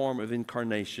a form of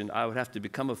incarnation. I would have to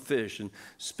become a fish and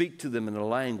speak to them in a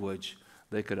language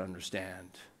they could understand.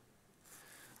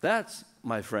 That's,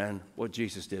 my friend, what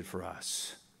Jesus did for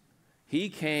us. He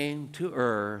came to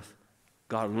earth.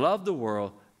 God loved the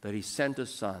world that he sent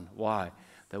his son. Why?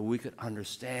 That we could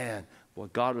understand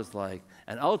what God was like,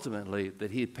 and ultimately that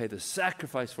he'd pay the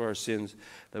sacrifice for our sins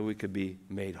that we could be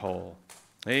made whole.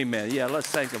 Amen. Yeah,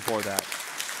 let's thank him for that.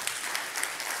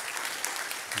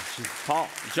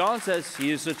 John says he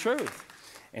is the truth.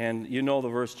 And you know the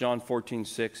verse, John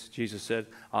 14:6, Jesus said,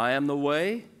 I am the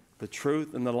way, the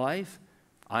truth, and the life.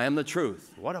 I am the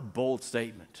truth. What a bold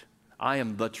statement. I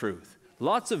am the truth.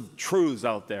 Lots of truths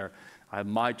out there. I have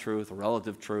my truth,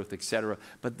 relative truth, etc.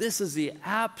 But this is the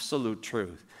absolute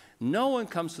truth. No one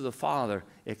comes to the Father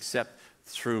except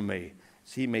through me.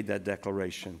 So he made that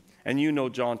declaration. And you know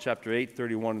John chapter 8,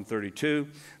 31 and 32.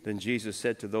 Then Jesus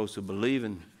said to those who believe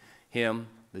in him,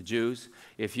 the Jews,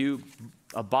 if you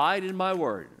abide in my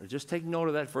word, just take note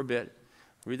of that for a bit.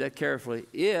 Read that carefully.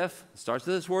 If, it starts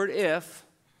with this word if,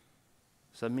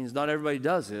 so that means not everybody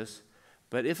does this,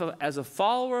 but if as a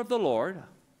follower of the Lord,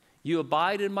 you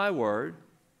abide in my word,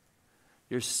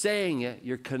 you're saying it,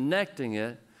 you're connecting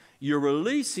it, you're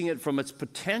releasing it from its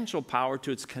potential power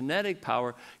to its kinetic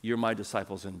power, you're my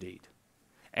disciples indeed.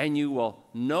 And you will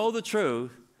know the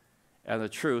truth, and the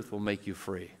truth will make you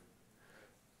free.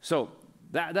 So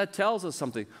that tells us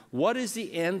something. What is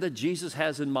the end that Jesus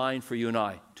has in mind for you and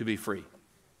I? To be free.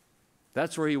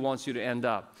 That's where he wants you to end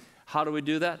up. How do we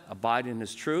do that? Abide in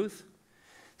his truth.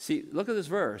 See, look at this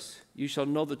verse. You shall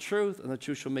know the truth, and the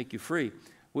truth shall make you free.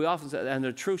 We often say, and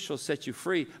the truth shall set you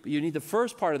free. But you need the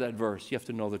first part of that verse. You have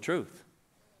to know the truth.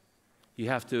 You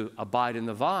have to abide in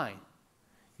the vine.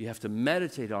 You have to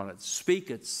meditate on it, speak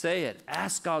it, say it,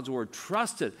 ask God's word,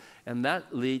 trust it. And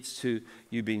that leads to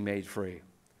you being made free.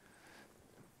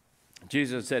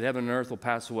 Jesus said, heaven and earth will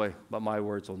pass away, but my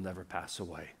words will never pass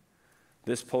away.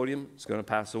 This podium is going to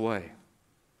pass away.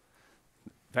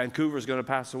 Vancouver is going to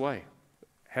pass away.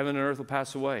 Heaven and earth will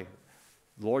pass away.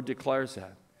 The Lord declares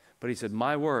that. But he said,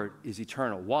 my word is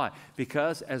eternal. Why?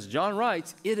 Because, as John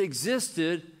writes, it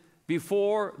existed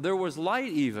before there was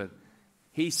light even.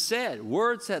 He said,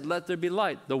 word said, let there be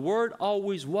light. The word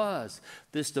always was.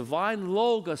 This divine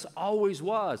logos always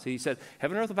was. He said,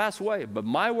 heaven and earth will pass away, but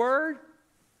my word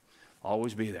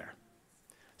always be there.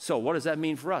 So what does that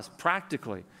mean for us?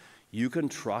 Practically, you can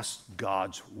trust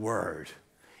God's word.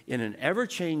 In an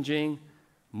ever-changing,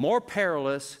 more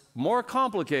perilous, more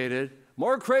complicated,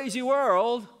 more crazy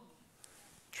world,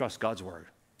 trust God's word.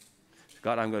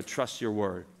 God, I'm going to trust your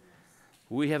word.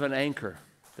 We have an anchor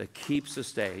that keeps us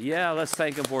stay. Yeah, let's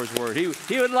thank him for his word.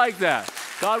 He would like that.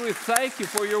 God, we thank you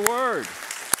for your word.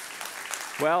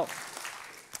 Well,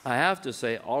 I have to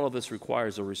say, all of this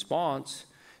requires a response.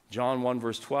 John 1,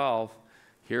 verse 12.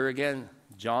 Here again,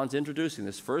 John's introducing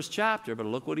this first chapter, but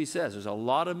look what he says. There's a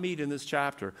lot of meat in this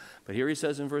chapter. But here he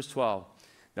says in verse 12.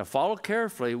 Now follow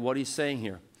carefully what he's saying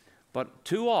here. But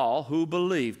to all who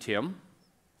believed him,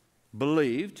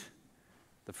 believed,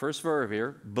 the first verb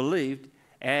here, believed,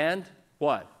 and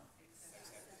what?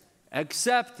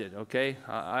 accepted, okay?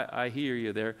 I hear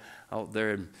you there, out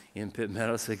there in Pitt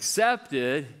Meadows.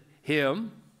 Accepted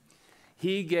him.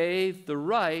 He gave the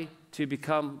right to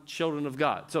become children of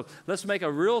God. So let's make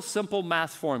a real simple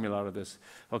math formula out of this,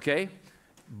 okay?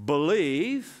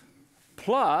 Believe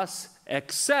plus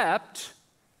accept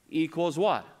equals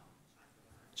what?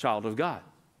 Child of God.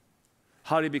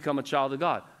 How do you become a child of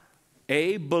God?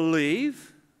 A,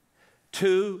 believe.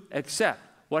 2, accept.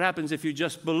 What happens if you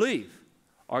just believe?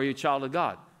 Are you a child of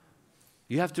God?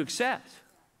 You have to accept.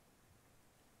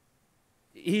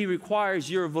 He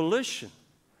requires your volition.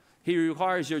 He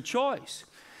requires your choice.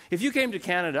 If you came to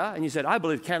Canada and you said, I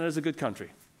believe Canada is a good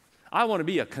country. I want to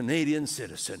be a Canadian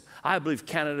citizen. I believe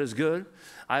Canada is good.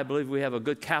 I believe we have a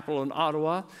good capital in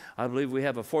Ottawa. I believe we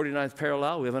have a 49th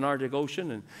parallel. We have an Arctic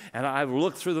Ocean. And I've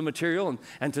looked through the material.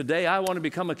 And today I want to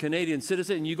become a Canadian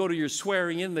citizen. And you go to your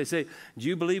swearing in. They say, do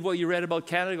you believe what you read about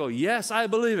Canada? I go, yes, I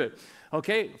believe it.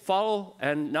 Okay, follow.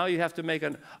 And now you have to make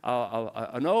an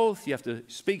oath. You have to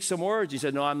speak some words. You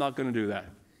said, no, I'm not going to do that.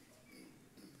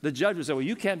 The judge would say, well,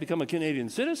 you can't become a Canadian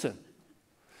citizen.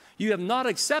 You have not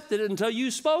accepted it until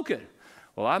you spoke it.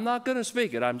 Well, I'm not going to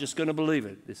speak it. I'm just going to believe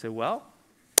it. They say, well,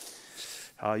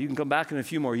 you can come back in a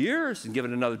few more years and give it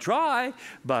another try,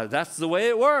 but that's the way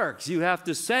it works. You have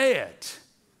to say it.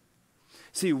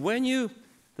 See, the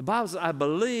Bible says, I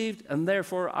believed and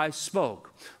therefore I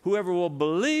spoke. Whoever will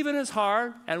believe in his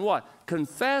heart and what?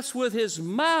 Confess with his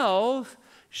mouth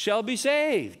shall be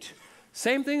saved.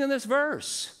 Same thing in this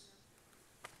verse.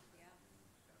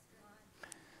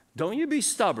 Don't you be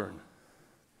stubborn.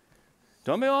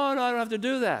 Don't be, oh, no, I don't have to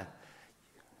do that.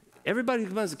 Everybody who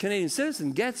becomes a Canadian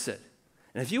citizen gets it.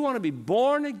 And if you want to be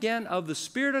born again of the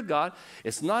Spirit of God,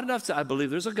 it's not enough to say, I believe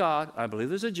there's a God, I believe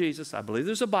there's a Jesus, I believe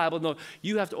there's a Bible. No,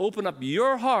 you have to open up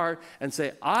your heart and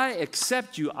say, I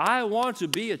accept you. I want to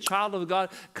be a child of God.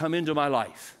 Come into my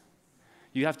life.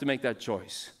 You have to make that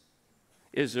choice.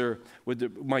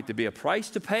 Might there be a price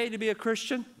to pay to be a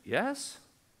Christian? Yes.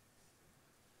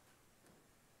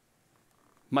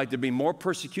 Might there be more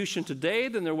persecution today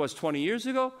than there was 20 years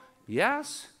ago?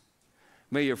 Yes.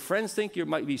 May your friends think you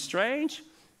might be strange?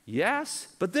 Yes.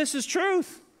 But this is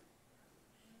truth.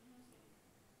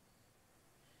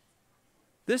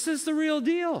 This is the real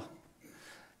deal.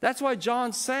 That's why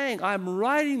John's saying, I'm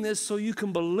writing this so you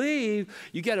can believe,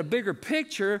 you get a bigger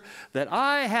picture that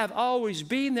I have always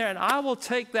been there, and I will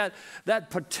take that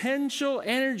potential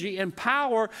energy and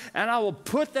power and I will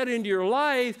put that into your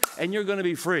life and you're going to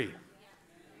be free.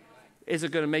 Is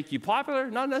it going to make you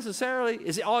popular? Not necessarily.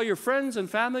 Is it all your friends and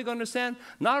family going to understand?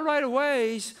 Not right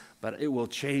away, but it will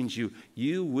change you.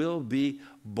 You will be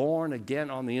born again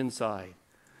on the inside.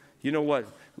 You know what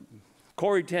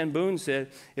Corrie ten Boom said?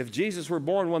 If Jesus were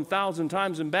born 1,000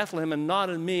 times in Bethlehem and not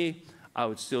in me, I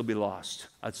would still be lost.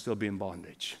 I'd still be in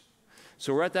bondage.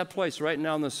 So we're at that place right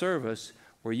now in the service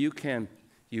where you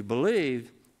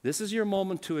believe this is your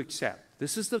moment to accept.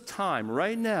 This is the time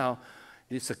right now.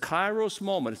 It's a kairos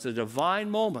moment. It's a divine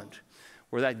moment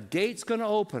where that gate's going to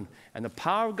open and the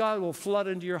power of God will flood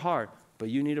into your heart. But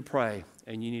you need to pray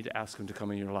and you need to ask Him to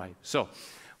come in your life. So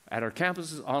at our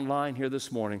campuses online here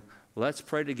this morning, let's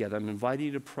pray together. I'm inviting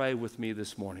you to pray with me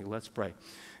this morning. Let's pray.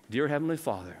 Dear Heavenly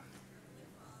Father,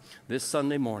 this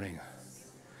Sunday morning,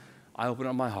 I open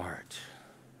up my heart.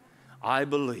 I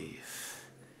believe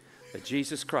that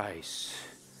Jesus Christ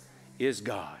is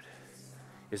God,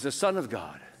 is the Son of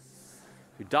God,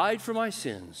 who died for my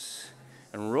sins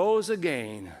and rose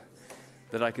again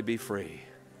that I could be free,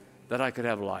 that I could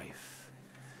have life.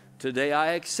 Today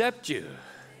I accept you.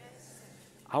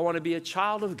 I want to be a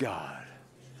child of God.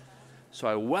 So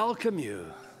I welcome you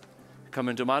to come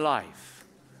into my life.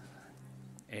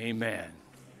 Amen.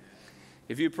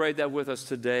 If you prayed that with us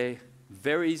today,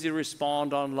 very easy to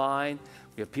respond online.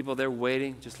 We have people there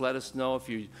waiting. Just let us know if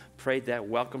you prayed that.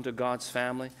 Welcome to God's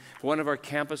family. For one of our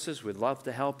campuses, we'd love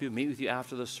to help you, meet with you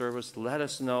after the service. Let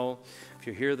us know. If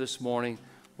you're here this morning,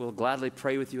 we'll gladly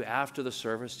pray with you after the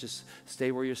service. Just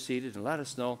stay where you're seated and let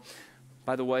us know.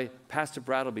 By the way, Pastor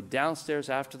Brad will be downstairs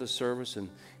after the service, and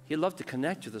he'd love to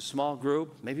connect you with a small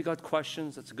group. Maybe you got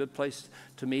questions. That's a good place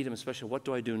to meet him, especially what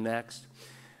do I do next?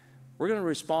 We're going to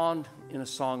respond in a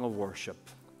song of worship.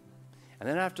 And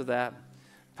then after that,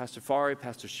 Pastor Fari,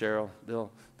 Pastor Cheryl,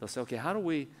 they'll say, okay, how do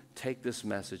we take this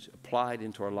message applied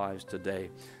into our lives today?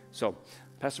 So,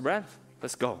 Pastor Brad,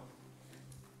 let's go.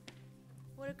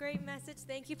 What a great message.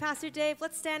 Thank you, Pastor Dave.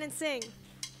 Let's stand and sing.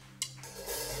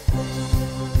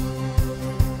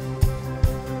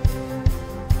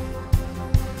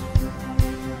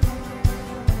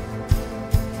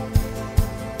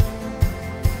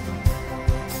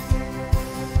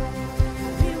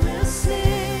 We will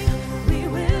sing, we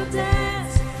will dance.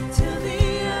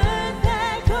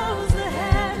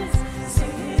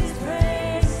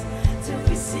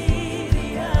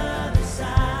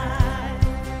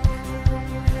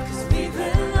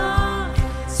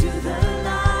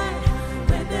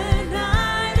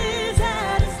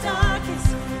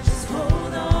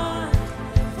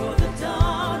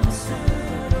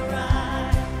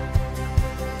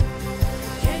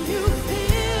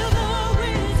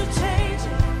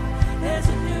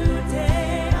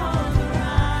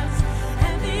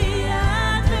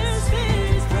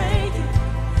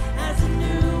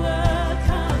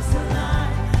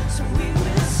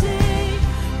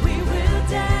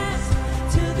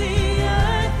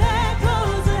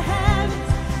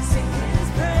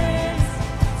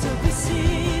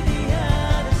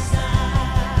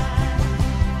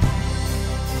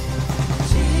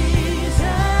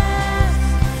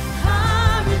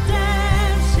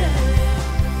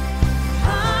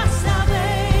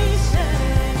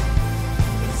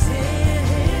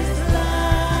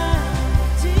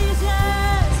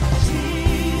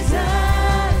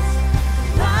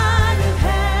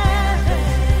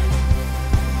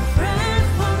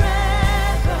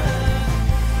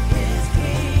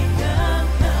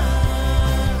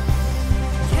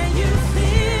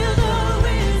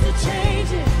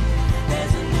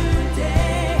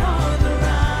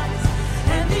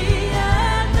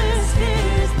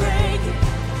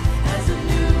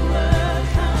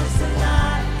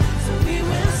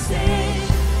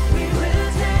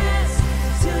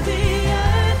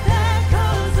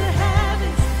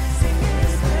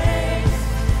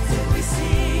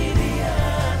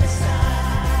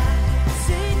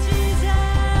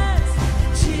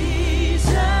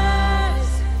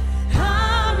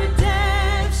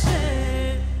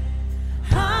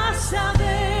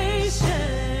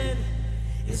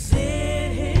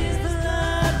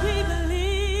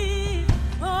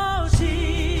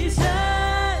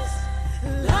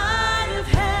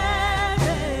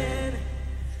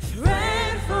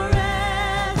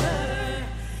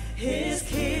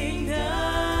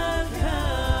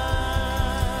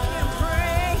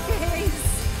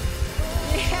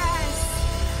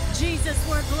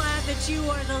 are glad that you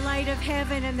are the light of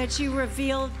heaven and that you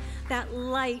revealed that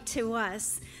light to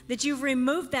us, that you've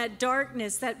removed that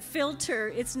darkness, that filter.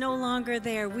 It's no longer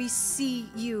there. We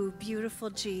see you, beautiful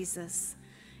Jesus,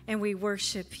 and we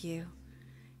worship you.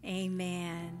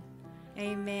 Amen.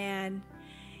 Amen.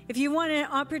 If you want an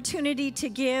opportunity to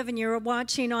give and you're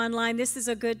watching online, this is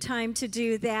a good time to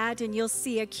do that. And you'll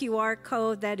see a QR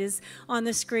code that is on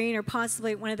the screen or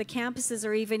possibly at one of the campuses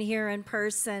or even here in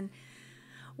person.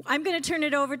 I'm going to turn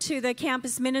it over to the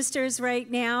campus ministers right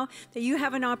now, that you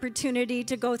have an opportunity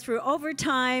to go through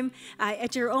overtime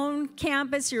at your own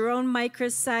campus, your own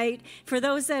microsite. For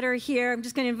those that are here, I'm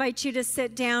just going to invite you to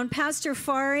sit down. Pastor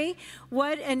Fari,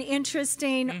 what an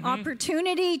interesting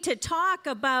opportunity to talk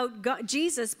about God,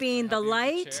 Jesus being the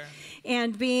light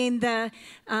and being the...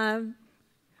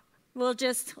 We'll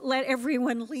just let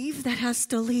everyone leave that has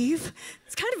to leave.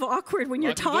 It's kind of awkward when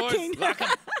you're talking.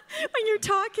 When you're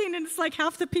talking and it's like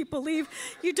half the people leave.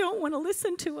 You don't want to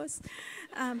listen to us.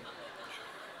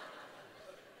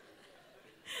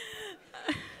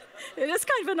 It is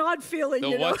kind of an odd feeling,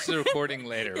 So watch the recording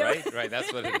later, right? Right,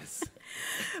 that's what it is.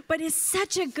 But it's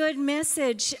such a good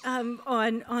message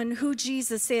on who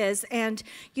Jesus is. And,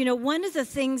 you know, one of the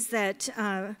things that...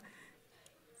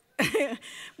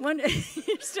 you're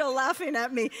still laughing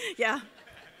at me. Yeah.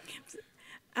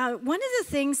 One of the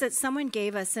things that someone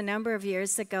gave us a number of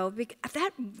years ago, that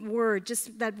word,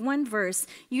 just that one verse,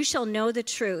 you shall know the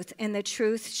truth, and the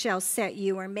truth shall set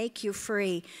you or make you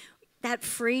free. That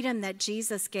freedom that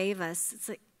Jesus gave us, it's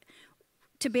like,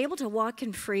 to be able to walk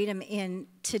in freedom in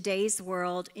today's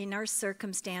world, in our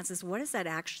circumstances, what does that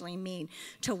actually mean?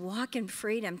 To walk in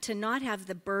freedom, to not have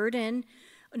the burden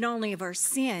not only of our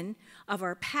sin, of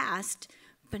our past,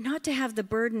 but not to have the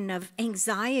burden of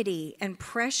anxiety and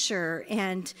pressure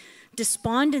and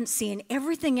despondency and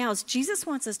everything else. Jesus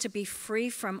wants us to be free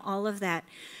from all of that.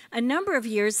 A number of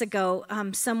years ago,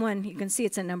 you can see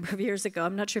it's a number of years ago,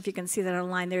 I'm not sure if you can see that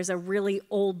online, there's a really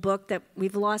old book that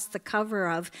we've lost the cover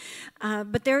of,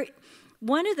 but it's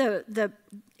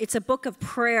a book of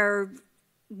prayer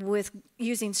with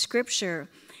using scripture.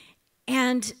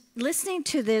 And listening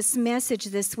to this message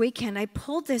this weekend, I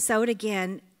pulled this out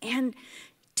again, and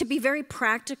to be very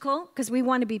practical, because we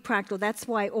want to be practical, that's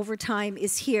why Overtime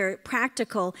is here,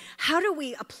 practical. How do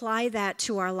we apply that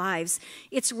to our lives?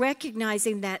 It's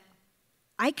recognizing that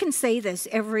I can say this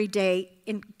every day,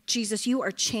 in Jesus, you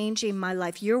are changing my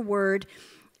life. Your word,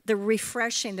 the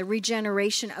refreshing, the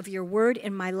regeneration of your word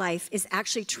in my life is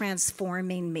actually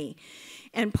transforming me.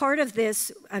 And part of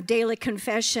this daily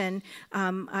confession,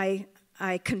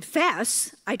 I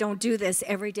confess, I don't do this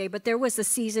every day, but there was a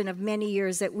season of many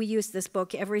years that we used this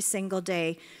book every single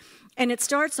day. And it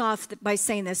starts off by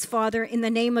saying this: Father, in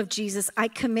the name of Jesus, I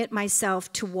commit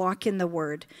myself to walk in the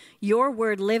word. Your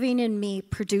word living in me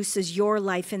produces your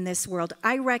life in this world.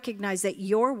 I recognize that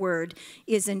your word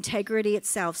is integrity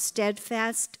itself,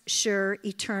 steadfast, sure,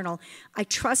 eternal. I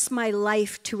trust my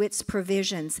life to its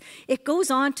provisions. It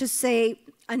goes on to say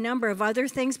a number of other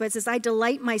things, but it says, I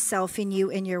delight myself in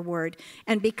you and your word.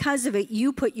 And because of it,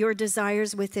 you put your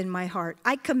desires within my heart.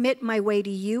 I commit my way to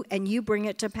you and you bring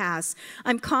it to pass.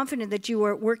 I'm confident that you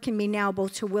are at work in me now,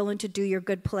 both to will and to do your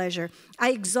good pleasure.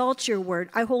 I exalt your word.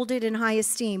 I hold it in high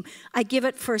esteem. I give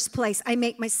it first place. I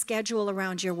make my schedule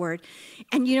around your word.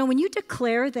 And you know, when you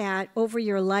declare that over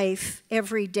your life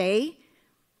every day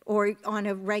or on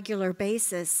a regular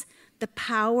basis, the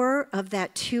power of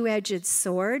that two-edged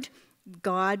sword,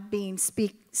 God being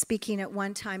speaking at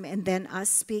one time and then us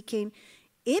speaking,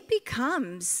 it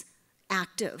becomes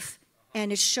active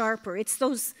and it's sharper. It's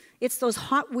those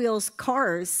Hot Wheels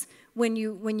cars when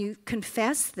you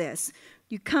confess this.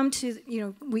 You come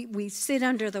to, we sit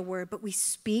under the word, but we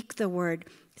speak the word.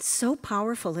 It's so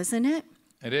powerful, isn't it?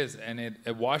 It is, and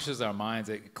it washes our minds.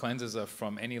 It cleanses us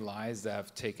from any lies that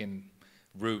have taken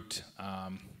root.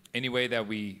 Any way that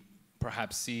we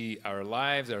perhaps see our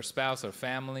lives, our spouse, our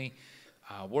family,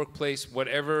 workplace,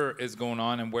 whatever is going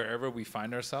on and wherever we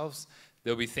find ourselves,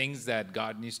 there'll be things that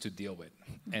God needs to deal with,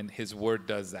 and his word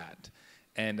does that.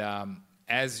 And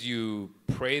as you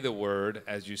pray the word,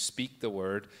 as you speak the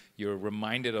word, you're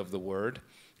reminded of the word,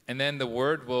 and then the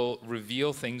word will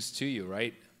reveal things to you,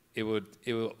 right? It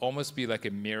will almost be like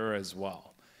a mirror as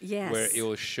well. Yes. Where it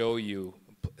will show you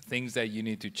things that you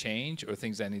need to change or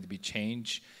things that need to be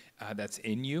changed that's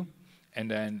in you. And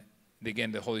then,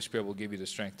 again, the Holy Spirit will give you the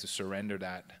strength to surrender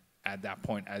that at that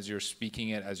point as you're speaking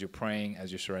it, as you're praying,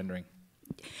 as you're surrendering.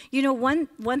 You know, one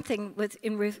thing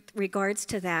in regards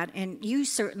to that, and you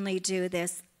certainly do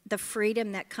this, the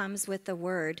freedom that comes with the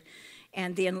word,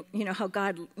 and the, you know, how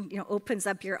God, you know, opens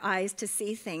up your eyes to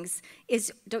see things,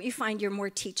 is, don't you find you're more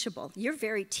teachable? You're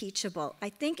very teachable. I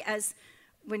think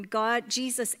when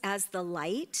Jesus as the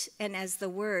light and as the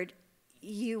word,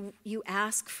 you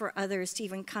ask for others to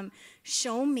even come,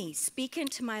 show me, speak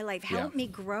into my life, help me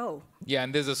grow. Yeah,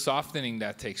 and there's a softening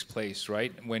that takes place,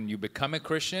 right? When you become a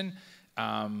Christian,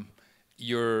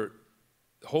 you're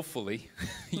hopefully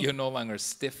you're no longer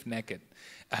stiff-necked.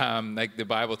 Like the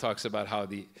Bible talks about how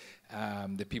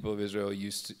the people of Israel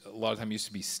a lot of time used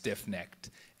to be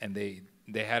stiff-necked, and they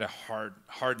had a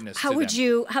hardness to them.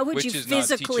 How would you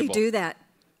physically do that?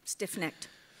 Stiff-necked.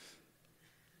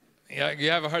 Yeah,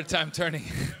 you have a hard time turning.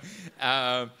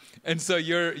 And so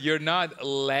you're not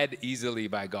led easily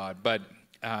by God. But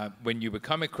when you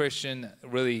become a Christian,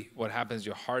 really what happens,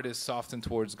 your heart is softened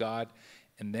towards God,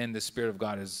 and then the Spirit of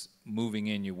God is moving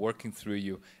in you, working through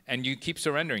you, and you keep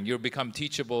surrendering. You become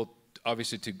teachable,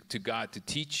 obviously, to God, to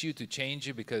teach you, to change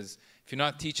you, because if you're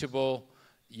not teachable,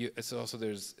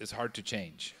 it's hard to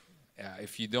change.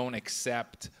 If you don't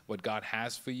accept what God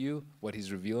has for you, what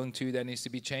He's revealing to you that needs to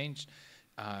be changed,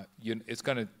 it's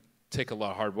going to take a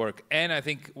lot of hard work. And I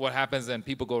think what happens then,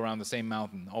 people go around the same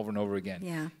mountain over and over again.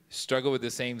 Yeah. Struggle with the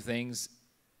same things.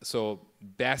 So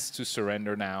best to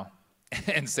surrender now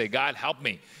and say, God, help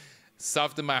me.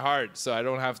 Soften my heart so I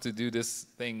don't have to do this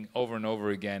thing over and over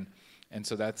again. And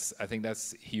so I think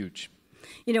that's huge.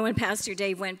 You know, when Pastor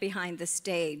Dave went behind the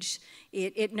stage,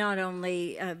 it not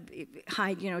only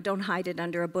don't hide it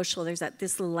under a bushel. There's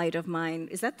this little light of mine.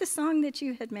 Is that the song that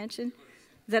you had mentioned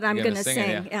that I'm going to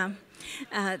sing? Yeah.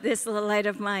 This little light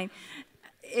of mine.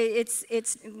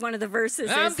 It's one of the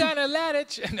verses. I'm gonna let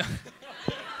it.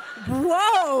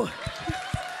 Whoa!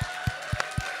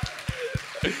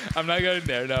 I'm not going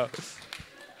there. No.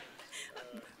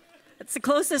 That's the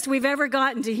closest we've ever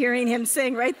gotten to hearing him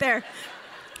sing right there.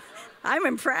 I'm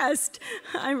impressed.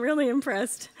 I'm really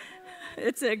impressed.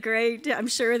 It's I'm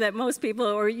sure that most people,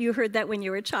 or you heard that when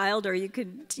you were a child, or you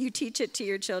teach it to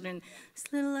your children.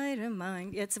 This little light of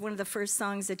mine. It's one of the first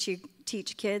songs that you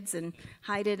teach kids, and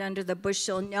hide it under the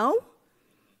bushel. No,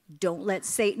 don't let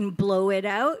Satan blow it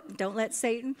out. Don't let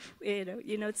Satan,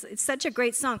 it's such a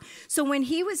great song. So when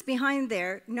he was behind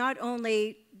there, not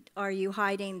only are you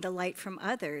hiding the light from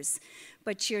others,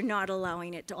 but you're not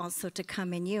allowing it to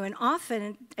come in you. And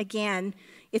often, again,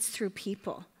 it's through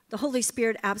people. The Holy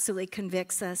Spirit absolutely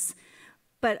convicts us.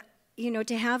 But,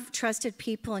 to have trusted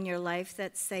people in your life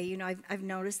that say, I've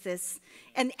noticed this,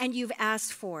 and you've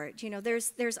asked for it.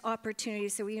 There's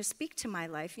opportunities. So, speak to my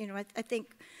life. I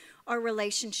think our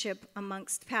relationship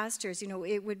amongst pastors,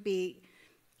 it would be,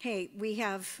 hey, we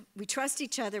trust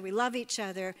each other, we love each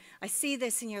other. I see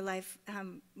this in your life.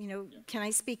 Can I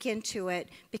speak into it?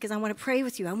 Because I want to pray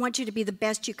with you. I want you to be the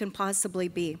best you can possibly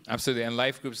be. Absolutely. And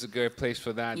life groups is a great place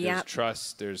for that. Yep. There's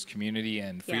trust, there's community,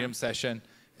 and Freedom Session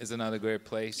is another great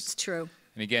place. It's true.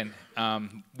 And again,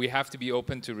 we have to be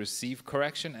open to receive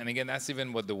correction. And again, that's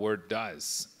even what the Word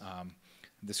does.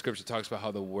 The Scripture talks about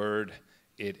how the Word,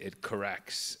 it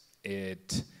corrects,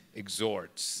 it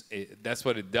exhorts. That's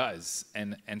what it does.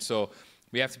 And so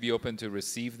we have to be open to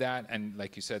receive that. And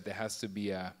like you said, there has to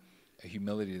be a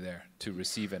humility there to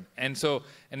receive it. And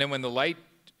then when the light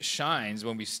shines,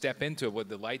 when we step into it, what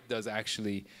the light does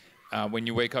actually, when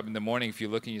you wake up in the morning, if you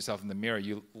look at yourself in the mirror,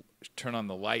 you turn on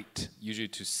the light, usually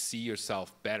to see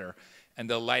yourself better. And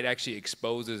the light actually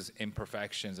exposes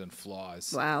imperfections and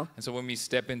flaws. Wow. And so when we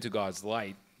step into God's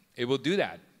light, it will do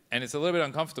that. And it's a little bit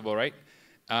uncomfortable, right?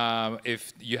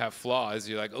 If you have flaws,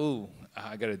 you're like, oh,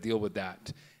 I got to deal with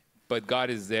that. But God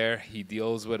is there. He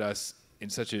deals with us in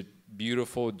such a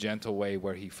beautiful, gentle way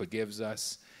where He forgives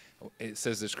us. It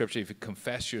says in the Scripture, if you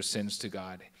confess your sins to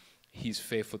God, He's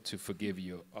faithful to forgive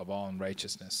you of all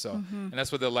unrighteousness. So, and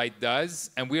that's what the light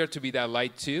does. And we are to be that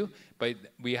light too. But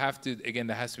we have to, again,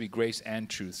 there has to be grace and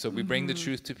truth. So we bring the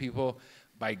truth to people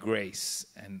by grace.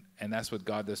 And that's what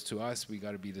God does to us. We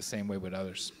got to be the same way with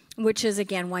others. Which is,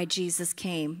 again, why Jesus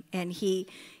came. And he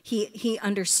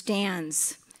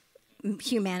understands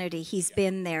humanity. He's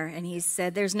been there. And He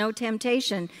said, there's no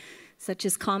temptation such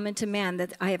as common to man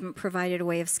that I haven't provided a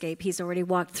way of escape. He's already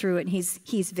walked through it, and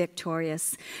he's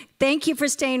victorious. Thank you for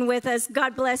staying with us.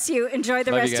 God bless you. Enjoy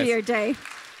the rest of your day.